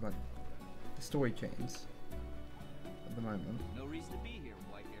 You know, like the story chains. At the moment. No reason to be here,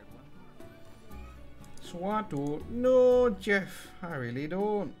 white-haired one. So I don't know, Jeff. I really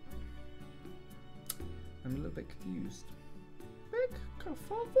don't. I'm a little bit confused. Big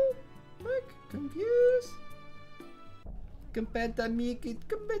kerfuffle? Big confused? Compared to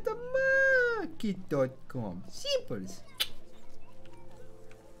market.com. Simples.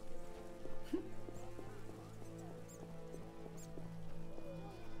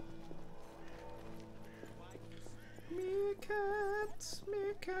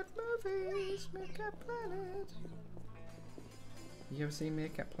 Meerkat movies, Meerkat Planet. You ever seen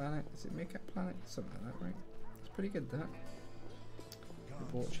Meerkat Planet? Is it Meerkat Planet? Something like that, right? It's pretty good, that. I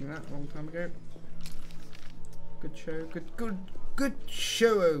was watching that a long time ago. Good show, good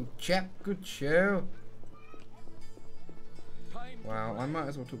show, chap, good show. Wow, I might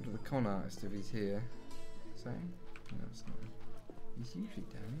as well talk to the con artist if he's here. Same? No, it's not. He's usually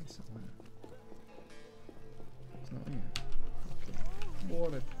down here somewhere. It's not here.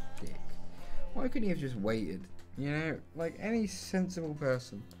 What a dick. Why couldn't he have just waited? You know, like any sensible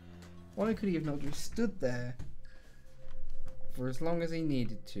person. Why could he have not just stood there for as long as he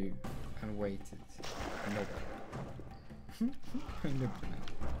needed to and waited? Nope.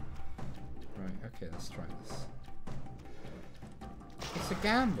 Right, okay, let's try this. It's a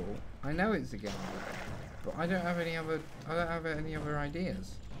gamble. I know it's a gamble. But I don't have any other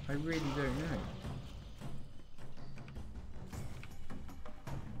ideas. I really don't know.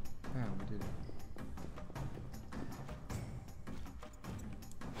 Oh, we did it.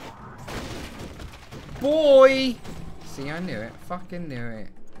 Boy! See, I knew it. Fucking knew it.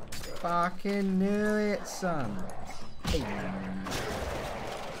 Fucking knew it, son. Hey.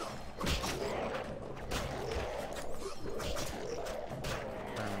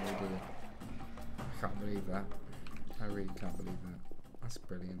 Oh, we did it. I can't believe that. I really can't believe that. That's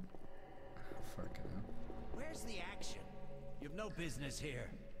brilliant. Fucking hell. Where's the action? You've no business here.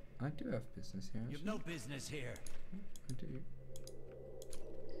 I do have business here. You've no business here. I do.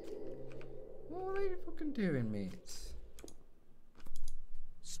 What are they fucking doing, mates?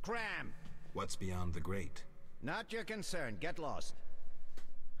 Scram! What's beyond the grate? Not your concern. Get lost.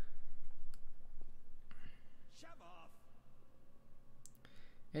 Shove off.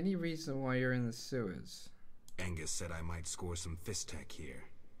 Any reason why you're in the sewers? Angus said I might score some fist tech here.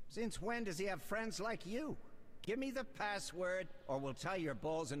 Since when does he have friends like you? Give me the password, or we'll tie your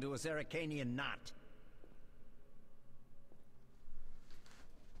balls into a Zeracanian knot.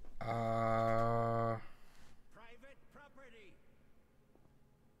 Private property.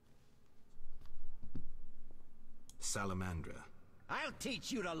 Salamandra. I'll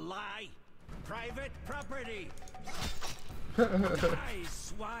teach you to lie. Private property. Die,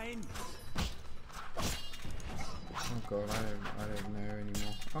 swine. Oh god, I don't know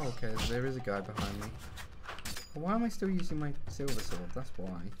anymore. Oh, okay, there is a guy behind me. Why am I still using my silver sword? That's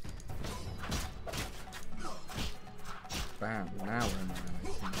why. Bam, now we're in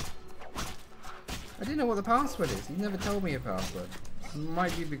annihilation. I didn't know what the password is. He never told me a password.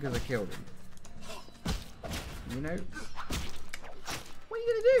 Might be because I killed him. You know? What are you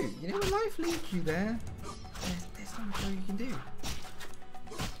gonna do? You know, when life leads you there, there's not much more you can do.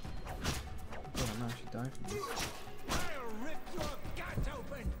 Oh god, I might actually die from this. I'll rip your gut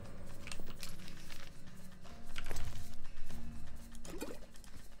open.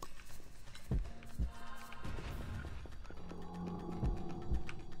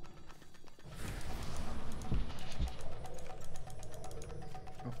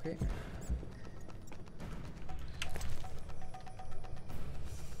 Okay.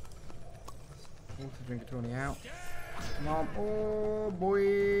 Water drinker 20 out. Come on. Oh boy.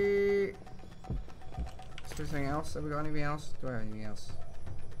 Is there anything else? Have we got anything else? Do I have anything else?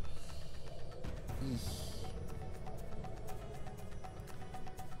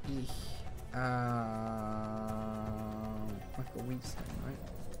 I've got wheat stone, right?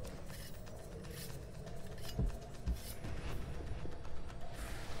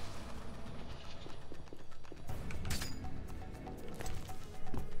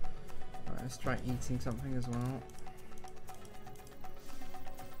 Right, let's try eating something as well.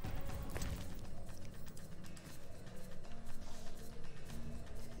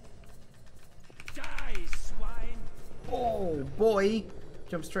 boy!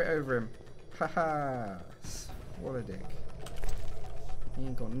 Jump straight over him. Haha. What a dick. He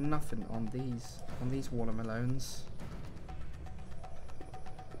ain't got nothing on these watermelons.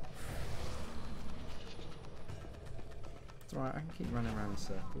 It's alright, I can keep running around in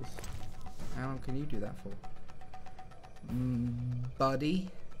circles. How long can you do that for? Buddy?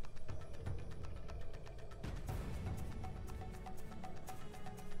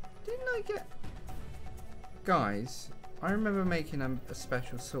 Didn't I get... Guys, I remember making a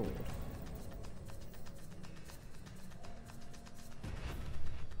special sword.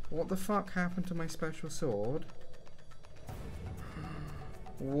 What the fuck happened to my special sword?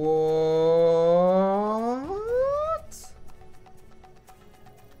 What?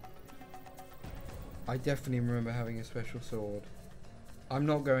 I definitely remember having a special sword. I'm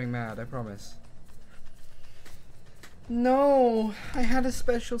not going mad, I promise. No, I had a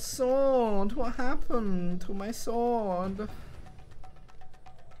special sword. What happened to my sword?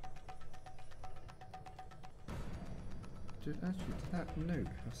 Did that note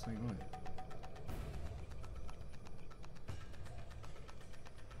have something on it?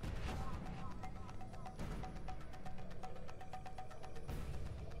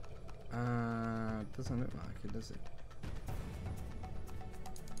 Doesn't look like it, does it?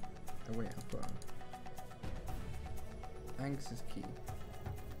 Oh wait, I've got Angus's key.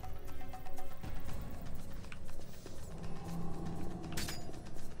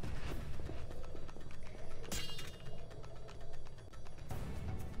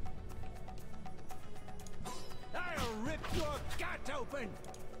 I'll rip your gut open!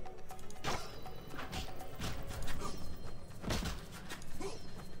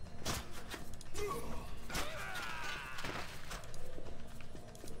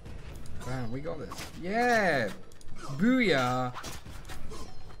 Bam, we got this. Yeah! Booyah!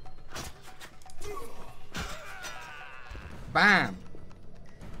 Bam!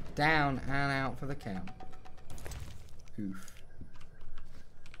 Down and out for the count. Oof.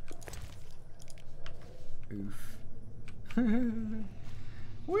 Oof.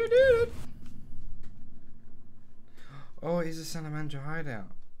 We did it! Oh, it's a salamander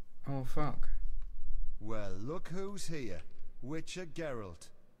hideout. Oh, fuck. Well, look who's here. Witcher Geralt.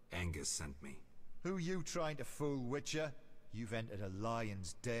 Angus sent me. Who you trying to fool, Witcher? You've entered a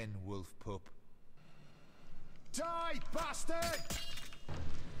lion's den, wolf pup. Die, bastard!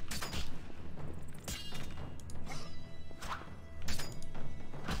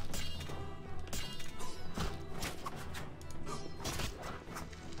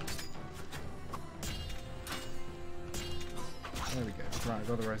 There we go. Right, I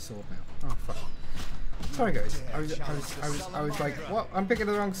got the right sword now. Oh fuck. Sorry guys. I was like, what? I'm picking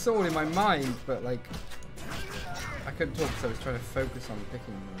the wrong sword in my mind, but like I couldn't talk because I was trying to focus on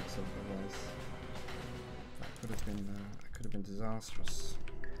picking the right sword, otherwise that could have been disastrous.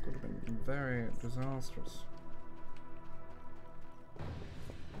 Could have been very disastrous.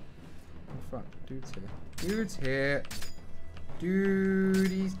 Oh fuck, dude's here. Dude's here.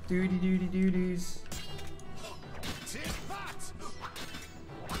 Duties, doodies.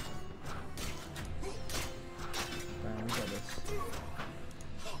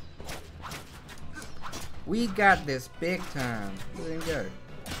 We got this big time. Look at him go.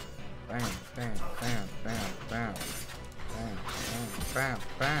 Bam, bam, bam, bam, bam. Bam, bam, bam,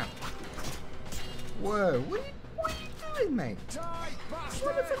 bam. Whoa, what are you doing, mate?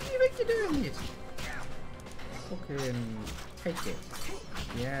 What the fuck do you think you're doing this? Fucking take it.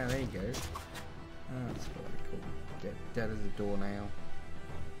 Yeah, there you go. Oh, that's what I call dead as a doornail.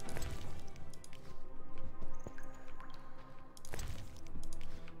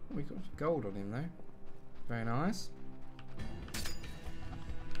 Oh, we got gold on him though. Very nice.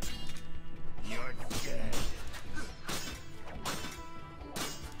 You're dead.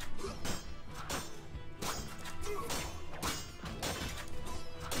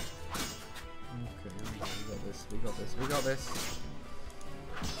 Okay, we got this.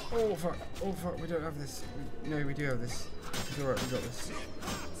 Oh fuck, we don't have this. No, we do have this. It's alright, we got this.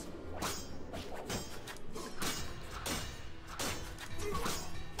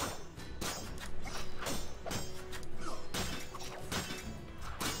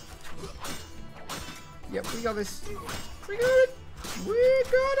 Yep, we got this. We got it! We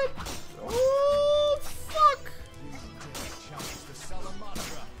got it! Oh, fuck!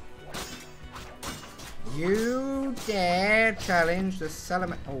 You dare challenge the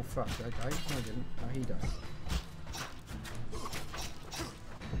salamander. Oh, fuck, did I die? No, I didn't. Oh, he died. Okay,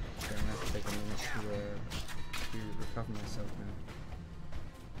 I'm gonna have to take a minute to recover myself now.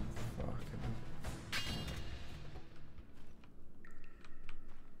 Fuck.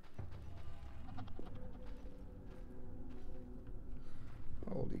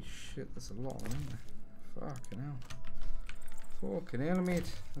 shit, there's a lot of them, isn't there? Fucking hell. Fucking hell,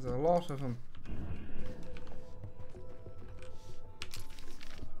 mate. There's a lot of them.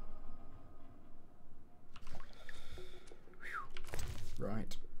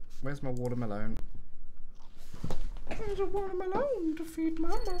 Right. Where's my watermelon? There's a watermelon to feed my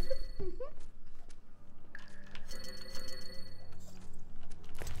muffin.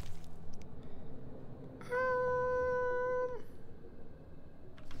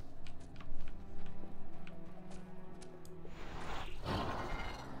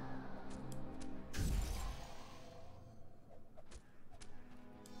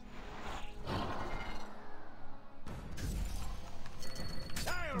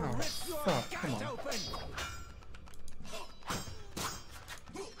 Fuck, come on.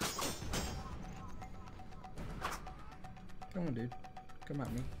 Come on, dude. Come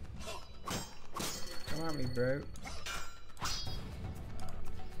at me. Come at me, bro.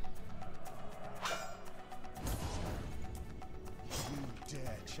 You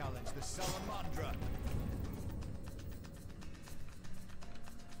dare challenge the Salamandra?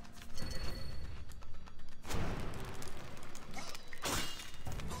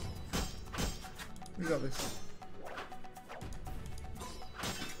 We got this.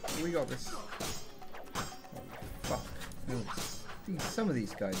 We got this. Holy fuck. Some of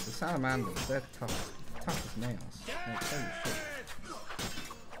these guys, the salamanders, they're tough as nails. Like, holy shit.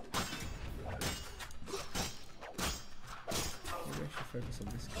 Maybe I should focus on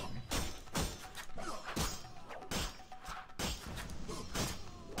this guy.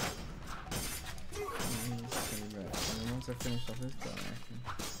 And then once I finish off this guy, I can...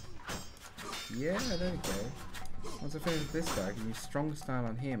 Yeah, there we go. Once I finish with this guy, I can use Strong Style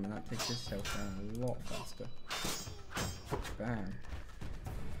on him, and that takes his health down a lot faster. Bam.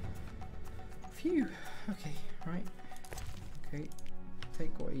 Phew. Okay, right. Okay.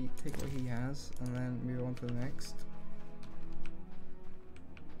 Take what he has, and then move on to the next.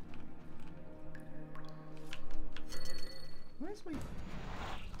 Where's my...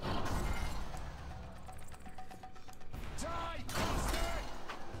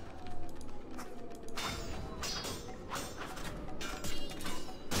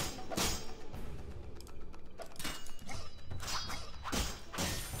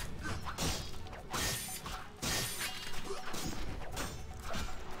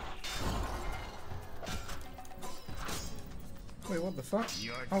 Wait, what the fuck?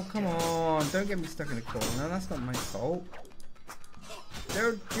 Oh, come on. Don't get me stuck in a corner. No, that's not my fault.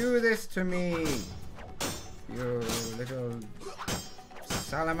 Don't do this to me. You little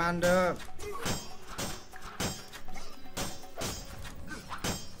salamander.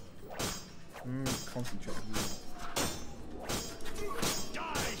 Concentrate.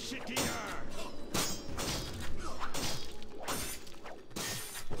 Die, shit-eater!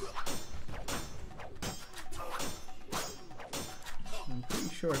 I'm pretty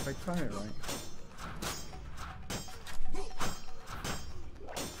sure if I time it right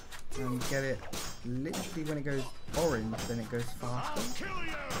and get it literally when it goes orange, then it goes faster. I'll kill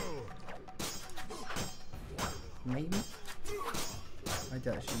you! Maybe? I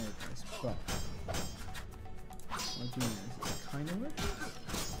don't actually know, guys, but I do know it's kind of works.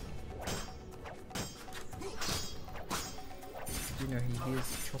 You know, he is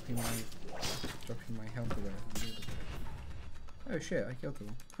dropping my health away a little bit. Oh shit, I killed him.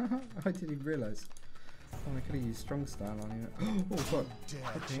 I didn't even realise. Oh, I could have used Strong Style on him. Oh fuck.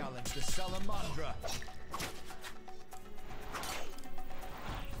 Dare challenge the Salamandra?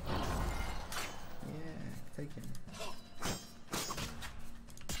 Yeah, take him.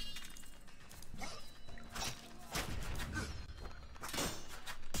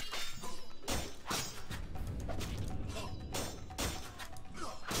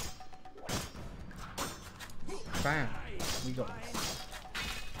 Bam! We got this.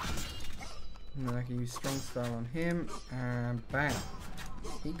 And then I can use Strong Style on him, and bam!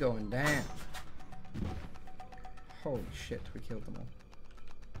 He going down. Holy shit, we killed them all.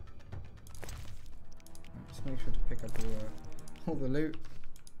 Right, just make sure to pick up all the loot.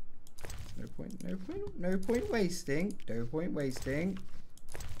 No point wasting. No point wasting.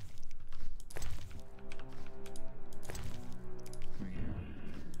 There we go.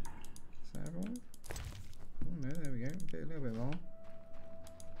 Is that everyone? Oh no, there we go. A little bit more.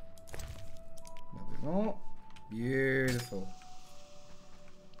 A little bit more. Beautiful.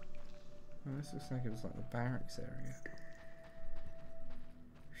 Oh, this looks like it was like the barracks area.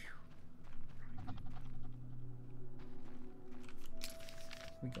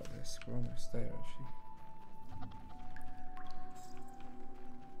 We got this. We're almost there, actually.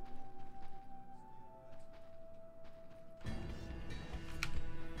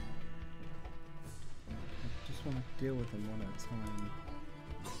 deal with them one at a time.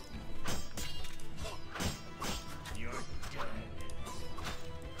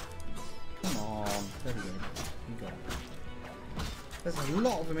 Come on, there we go. You got it. There's a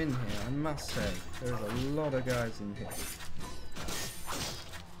lot of them in here, I must say. There's a lot of guys in here.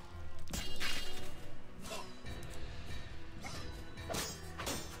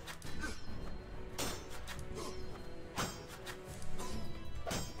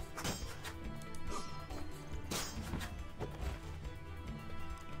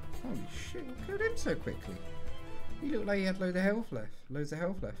 Holy shit, you killed him so quickly. He looked like he had loads of health left.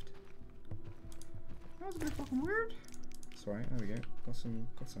 That was a bit fucking weird. That's right, there we go. Got some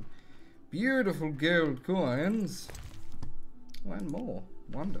beautiful gold coins. Oh, and more.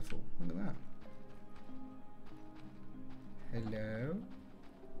 Wonderful. Look at that. Hello?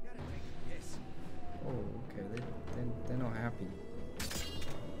 Oh, okay. They're not happy. It's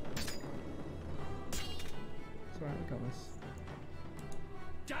alright, we got this.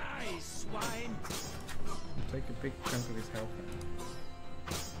 Die, swine! We'll take a big chunk of his health out.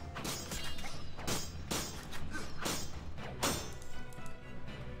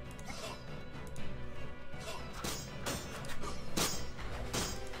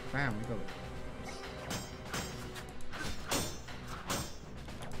 Bam, we got it.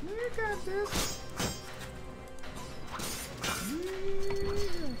 You got this. You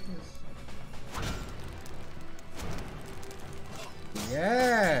got this.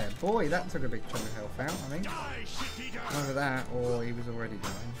 Yeah, boy, that took a big chunk of health out, I think. Either that, or he was already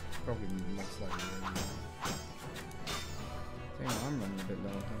dying. Probably most likely already dying. I think I'm running a bit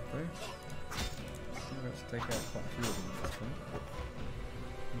low on health though. I'm about to take out quite a few of them at this point.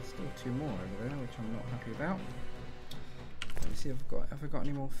 There's still 2 more over there, which I'm not happy about. Let me see if I've got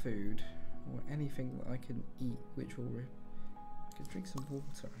any more food or anything that I can eat, which will. I can drink some water.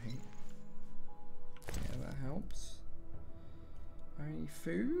 I think. Yeah, that helps. Any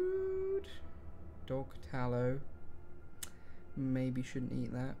food? Dog tallow. Maybe shouldn't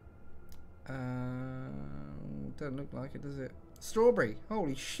eat that. Doesn't look like it, does it? Strawberry.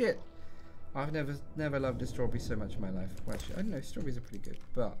 Holy shit! I've never loved a strawberry so much in my life. Well, actually, I don't know. Strawberries are pretty good,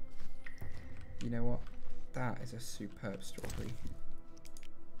 but you know what? That is a superb strawberry.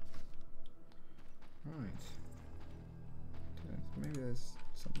 Right. Maybe there's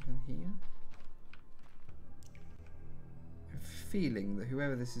something here. I have a feeling that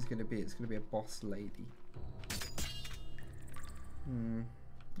whoever this is going to be, it's going to be a boss lady.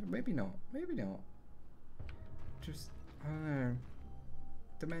 Maybe not. Maybe not. Just, I don't know.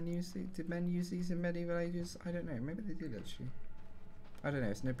 Did men use these in medieval ages? I don't know. Maybe they did actually. I don't know.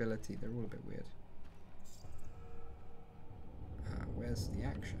 It's nobility. They're all a bit weird. Where's the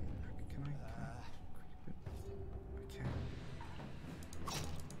action? Can I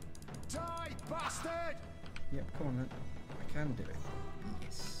Die, bastard! Yep. Come on then. I can do it.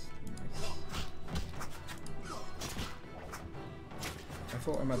 Yes. Nice. I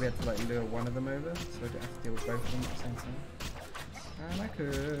thought I might be able to like lure one of them over, so I don't have to deal with both of them at the same time. And I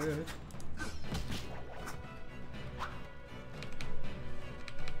could.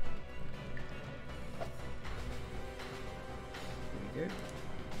 There we go.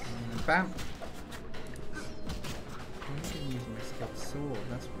 And bam! I'm not even using my skilled sword,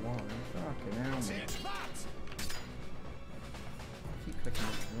 that's why. Fucking hell, man. I keep clicking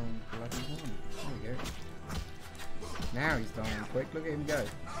the wrong bloody one. There we go. Now he's dying quick, look at him go.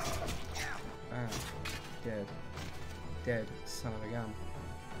 Bam. Dead. Dead son of a gun.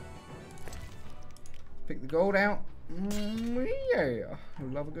 Pick the gold out. Yeah, I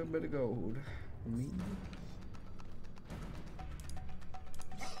love a good bit of gold. Me.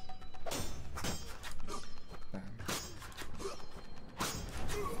 Bam.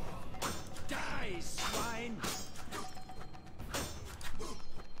 Die, swine!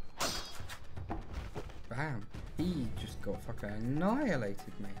 Bam. He just got fucking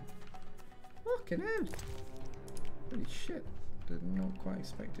annihilated, man. Fucking hell. Holy shit. Did not quite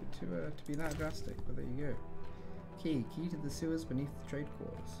expect it to be that drastic, but there you go. Key to the sewers beneath the trade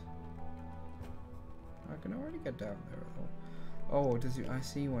quarters. I can already get down there at all. Oh, does it? I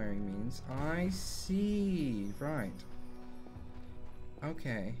see where he means. I see. Right.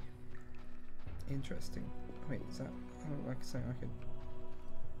 Okay. Interesting. Wait, is that? Oh, like I say, I could.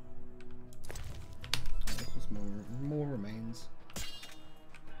 Oh, this was more remains.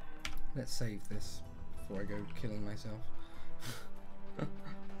 Let's save this before I go killing myself.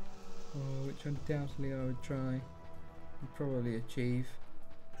 Oh, which undoubtedly I would try and probably achieve.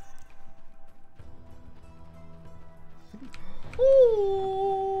 Ooh,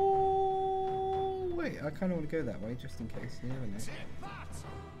 wait, I kind of want to go that way just in case. You never know.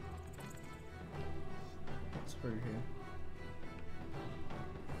 what's through here.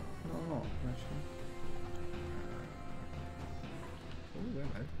 Not a lot, actually. Oh, hello.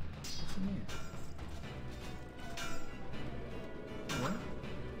 What's in here? What?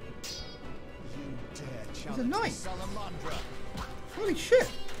 There's a knight! Holy shit!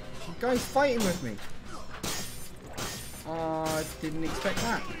 The guy's fighting with me. I didn't expect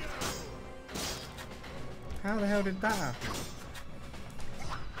that. How the hell did that happen?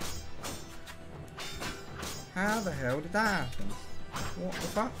 How the hell did that happen? What the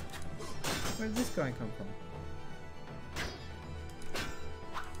fuck? Where did this guy come from?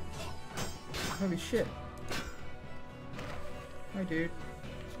 Holy shit. Hi dude.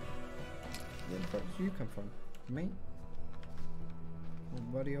 Where the fuck did you come from? Me?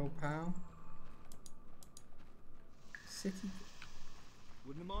 Old buddy old pal? City?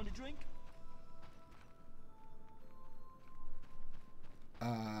 Wouldn't mind a drink?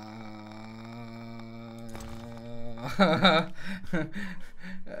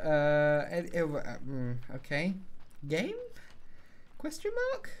 Okay. Game? Question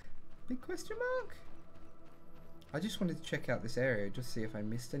mark? Big question mark? I just wanted to check out this area, just see if I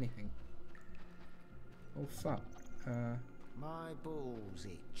missed anything. Oh fuck. My balls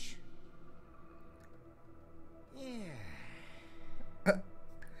itch. Yeah.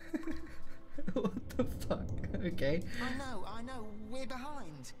 What the fuck? Okay. I know, we're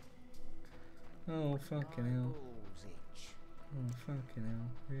behind. Oh fucking hell. Oh fucking hell.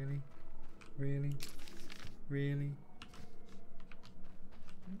 Really? Really? Really?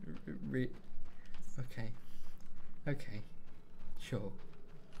 Okay. Okay. Sure.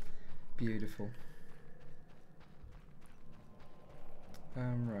 Beautiful.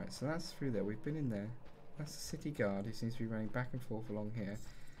 Right, so that's through there. We've been in there. That's the city guard who seems to be running back and forth along here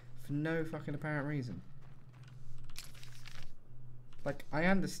for no fucking apparent reason. Like, I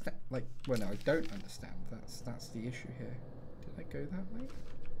understand, like, well no, I don't understand. That's the issue here. Did I go that way?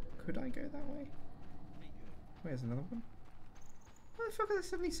 Could I go that way? Where's another one? Why the fuck are there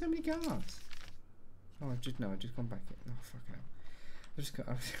suddenly so many guards? Oh, I've just gone back in. Oh, fucking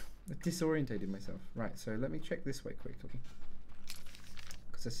hell. I've disorientated myself. Right, so let me check this way quickly.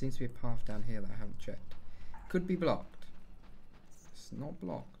 Because there seems to be a path down here that I haven't checked. Could be blocked. It's not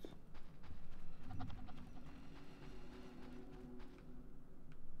blocked.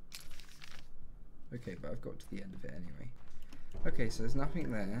 Okay, but I've got to the end of it anyway. Okay, so there's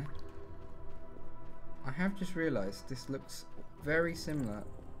nothing there. I have just realised this looks very similar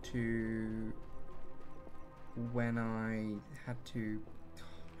to when I had to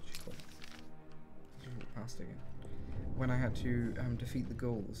past again. When I had to defeat the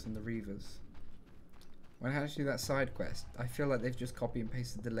ghouls and the reavers. When I had to do that side quest, I feel like they've just copy and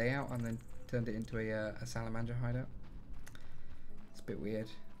pasted the layout and then turned it into a salamander hideout. It's a bit weird,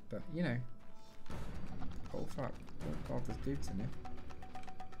 but you know. Oh fuck! Oh god, there's dudes in here.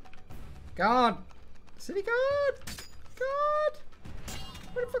 Guard! City guard! Guard!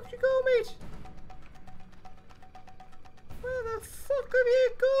 Where the fuck did you go, mate? Where the fuck have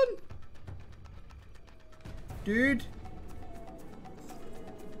you gone? Dude?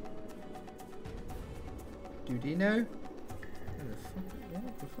 Dudino? Where the fuck?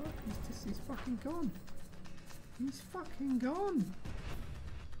 What the fuck? He's fucking gone. He's fucking gone.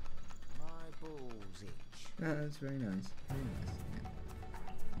 My balls itch. Oh, that's very nice. Very nice.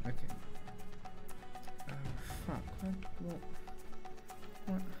 Yeah. Okay. Oh fuck. What?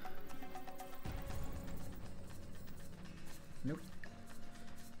 What? Nope.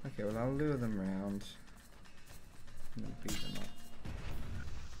 Okay, well I'll lure them round. I'm gonna beat them up.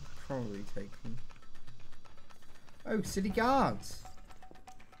 Probably take them. Oh, city guards!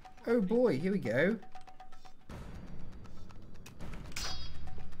 Oh boy, here we go.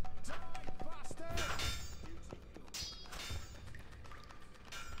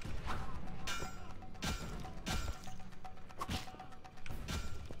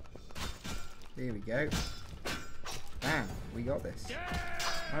 There we go. Bam, we got this.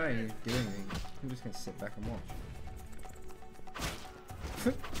 I don't need to do anything. I'm just gonna sit back and watch.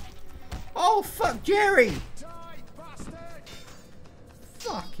 Oh fuck, Jerry!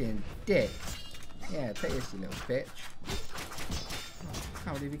 Fucking dick. Yeah, take this, you little bitch. Oh,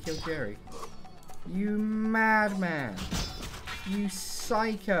 how did we kill Jerry? You madman! You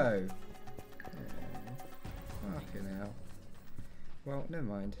psycho! Fucking hell. Well, never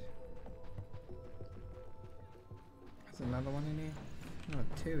mind. There's another one in here. Oh,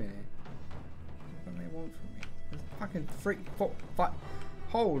 two in here. What do they want from me? There's fucking 3, 4, 5.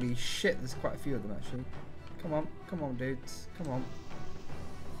 Holy shit, there's quite a few of them actually. Come on dudes. Come on.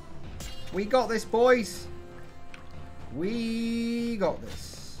 We got this, boys! We got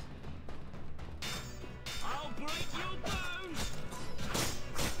this. I'll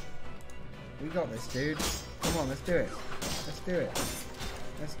We got this, dude. Come on, let's do it. Let's do it.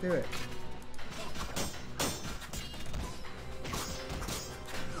 Let's do it.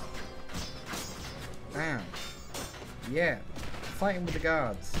 Bam. Yeah. Fighting with the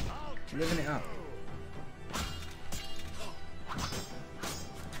guards. Living it up.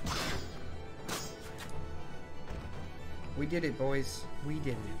 We did it, boys. We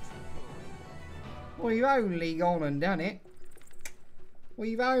did it. We've only gone and done it.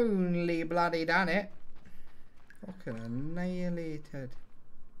 We've only bloody done it. Fucking annihilated.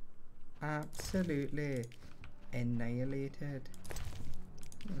 Absolutely annihilated.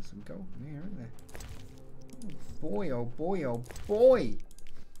 There's some gold in here, isn't there? Oh boy, oh boy, oh boy!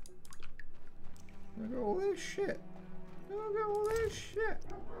 Look at all this shit. Look at all this shit.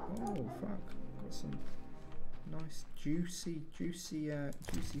 Oh fuck. Got some nice juicy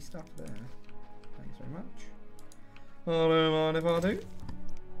stuff there. Thanks very much. I don't mind if I do.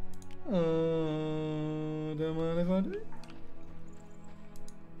 Don't mind if I do.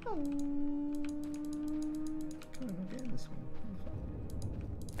 Can I not get in this one?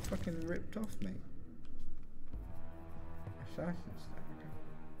 Fucking ripped off me. Assassin's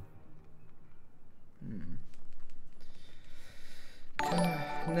tag.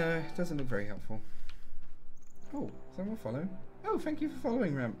 No, it doesn't look very helpful. Oh, someone follow. Oh, thank you for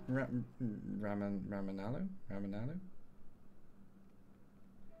following Ramanalo.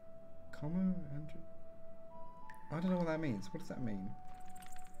 Como Andrew. I don't know what that means. What does that mean?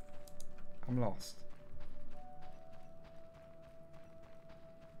 I'm lost.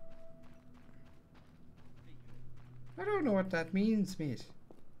 I don't know what that means, mate.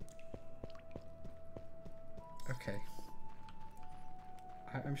 Okay.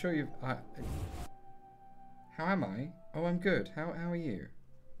 I'm sure you've... how am I? Oh, I'm good. How are you?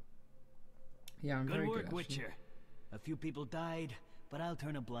 Yeah, I'm very good. Good work, Witcher. A few people died, but I'll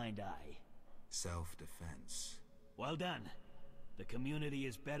turn a blind eye. Self-defense. Well done. The community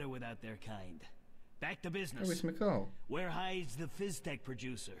is better without their kind. Back to business. Oh, it's McCall. Where hides the Fizztech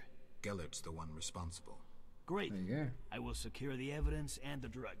producer? Gellert's the one responsible. Great. There you go. I will secure the evidence and the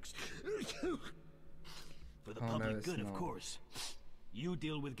drugs. For the public good, of course. You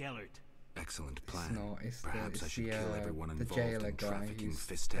deal with Gellert. Excellent plan. It's Perhaps I should kill everyone the involved jailer in guy trafficking who's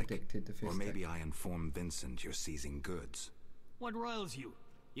Fizztech. addicted to Fizztech. Or maybe I inform Vincent you're seizing goods. What riles you?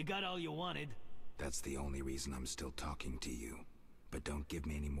 You got all you wanted. That's the only reason I'm still talking to you. But don't give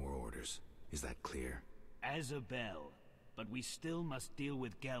me any more orders. Is that clear? As a bell. But we still must deal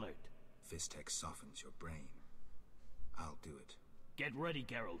with Gellert. Fizztech softens your brain. I'll do it. Get ready,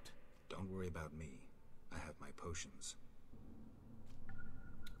 Geralt. Don't worry about me. I have my potions.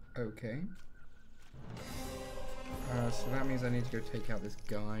 Okay. So that means I need to go take out this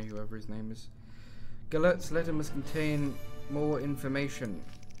guy, whoever his name is. Gellert's letter must contain more information.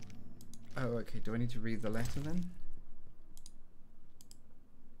 Oh, okay. Do I need to read the letter then?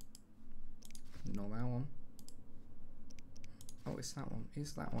 Not that one. Oh, it's that one.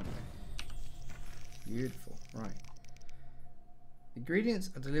 Is that one? Beautiful. Right.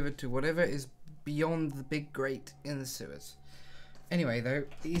 Ingredients are delivered to whatever is beyond the big grate in the sewers. Anyway, though,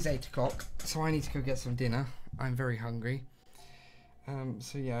 it is 8 o'clock, so I need to go get some dinner. I'm very hungry.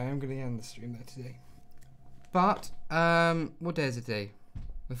 So yeah, I am going to end the stream there today. But, what day is it today?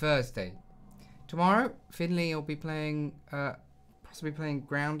 The Thursday. Tomorrow, Finley will be playing, possibly playing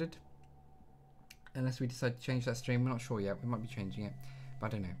Grounded. Unless we decide to change that stream. We're not sure yet. We might be changing it. But I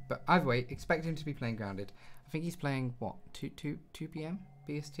don't know. But either way, expect him to be playing Grounded. I think he's playing, what, 2 p.m.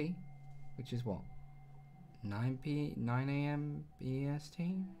 BST? Which is what? 9 a.m.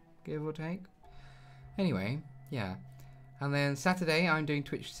 BST? Give or take? Anyway, yeah. And then Saturday, I'm doing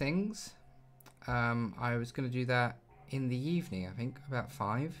Twitch Sings. I was going to do that in the evening, I think. About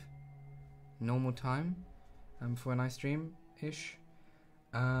 5. Normal time. For when I stream-ish.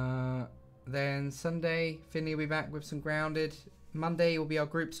 Then Sunday, Finley will be back with some Grounded. Monday will be our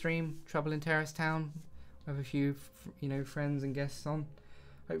group stream, Trouble in Terrace Town. We have a few, friends and guests on.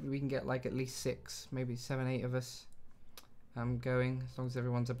 Hopefully we can get like at least 6, maybe 7, 8 of us going, as long as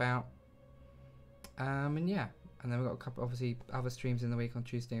everyone's about. And yeah, and then we've got a couple, obviously, other streams in the week on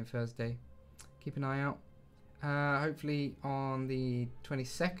Tuesday and Thursday. Keep an eye out. Hopefully on the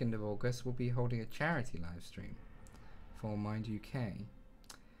 22nd of August, we'll be holding a charity live stream for Mind UK.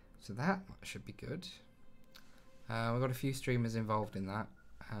 So that should be good. We've got a few streamers involved in that,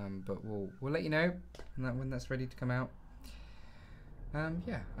 but we'll let you know when that's ready to come out.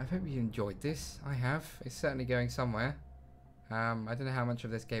 Yeah, I hope you enjoyed this. I have. It's certainly going somewhere. I don't know how much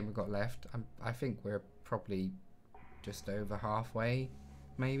of this game we've got left. I think we're probably just over halfway,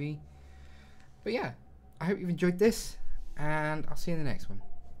 maybe. But yeah, I hope you've enjoyed this, and I'll see you in the next one.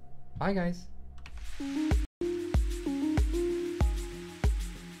 Bye, guys.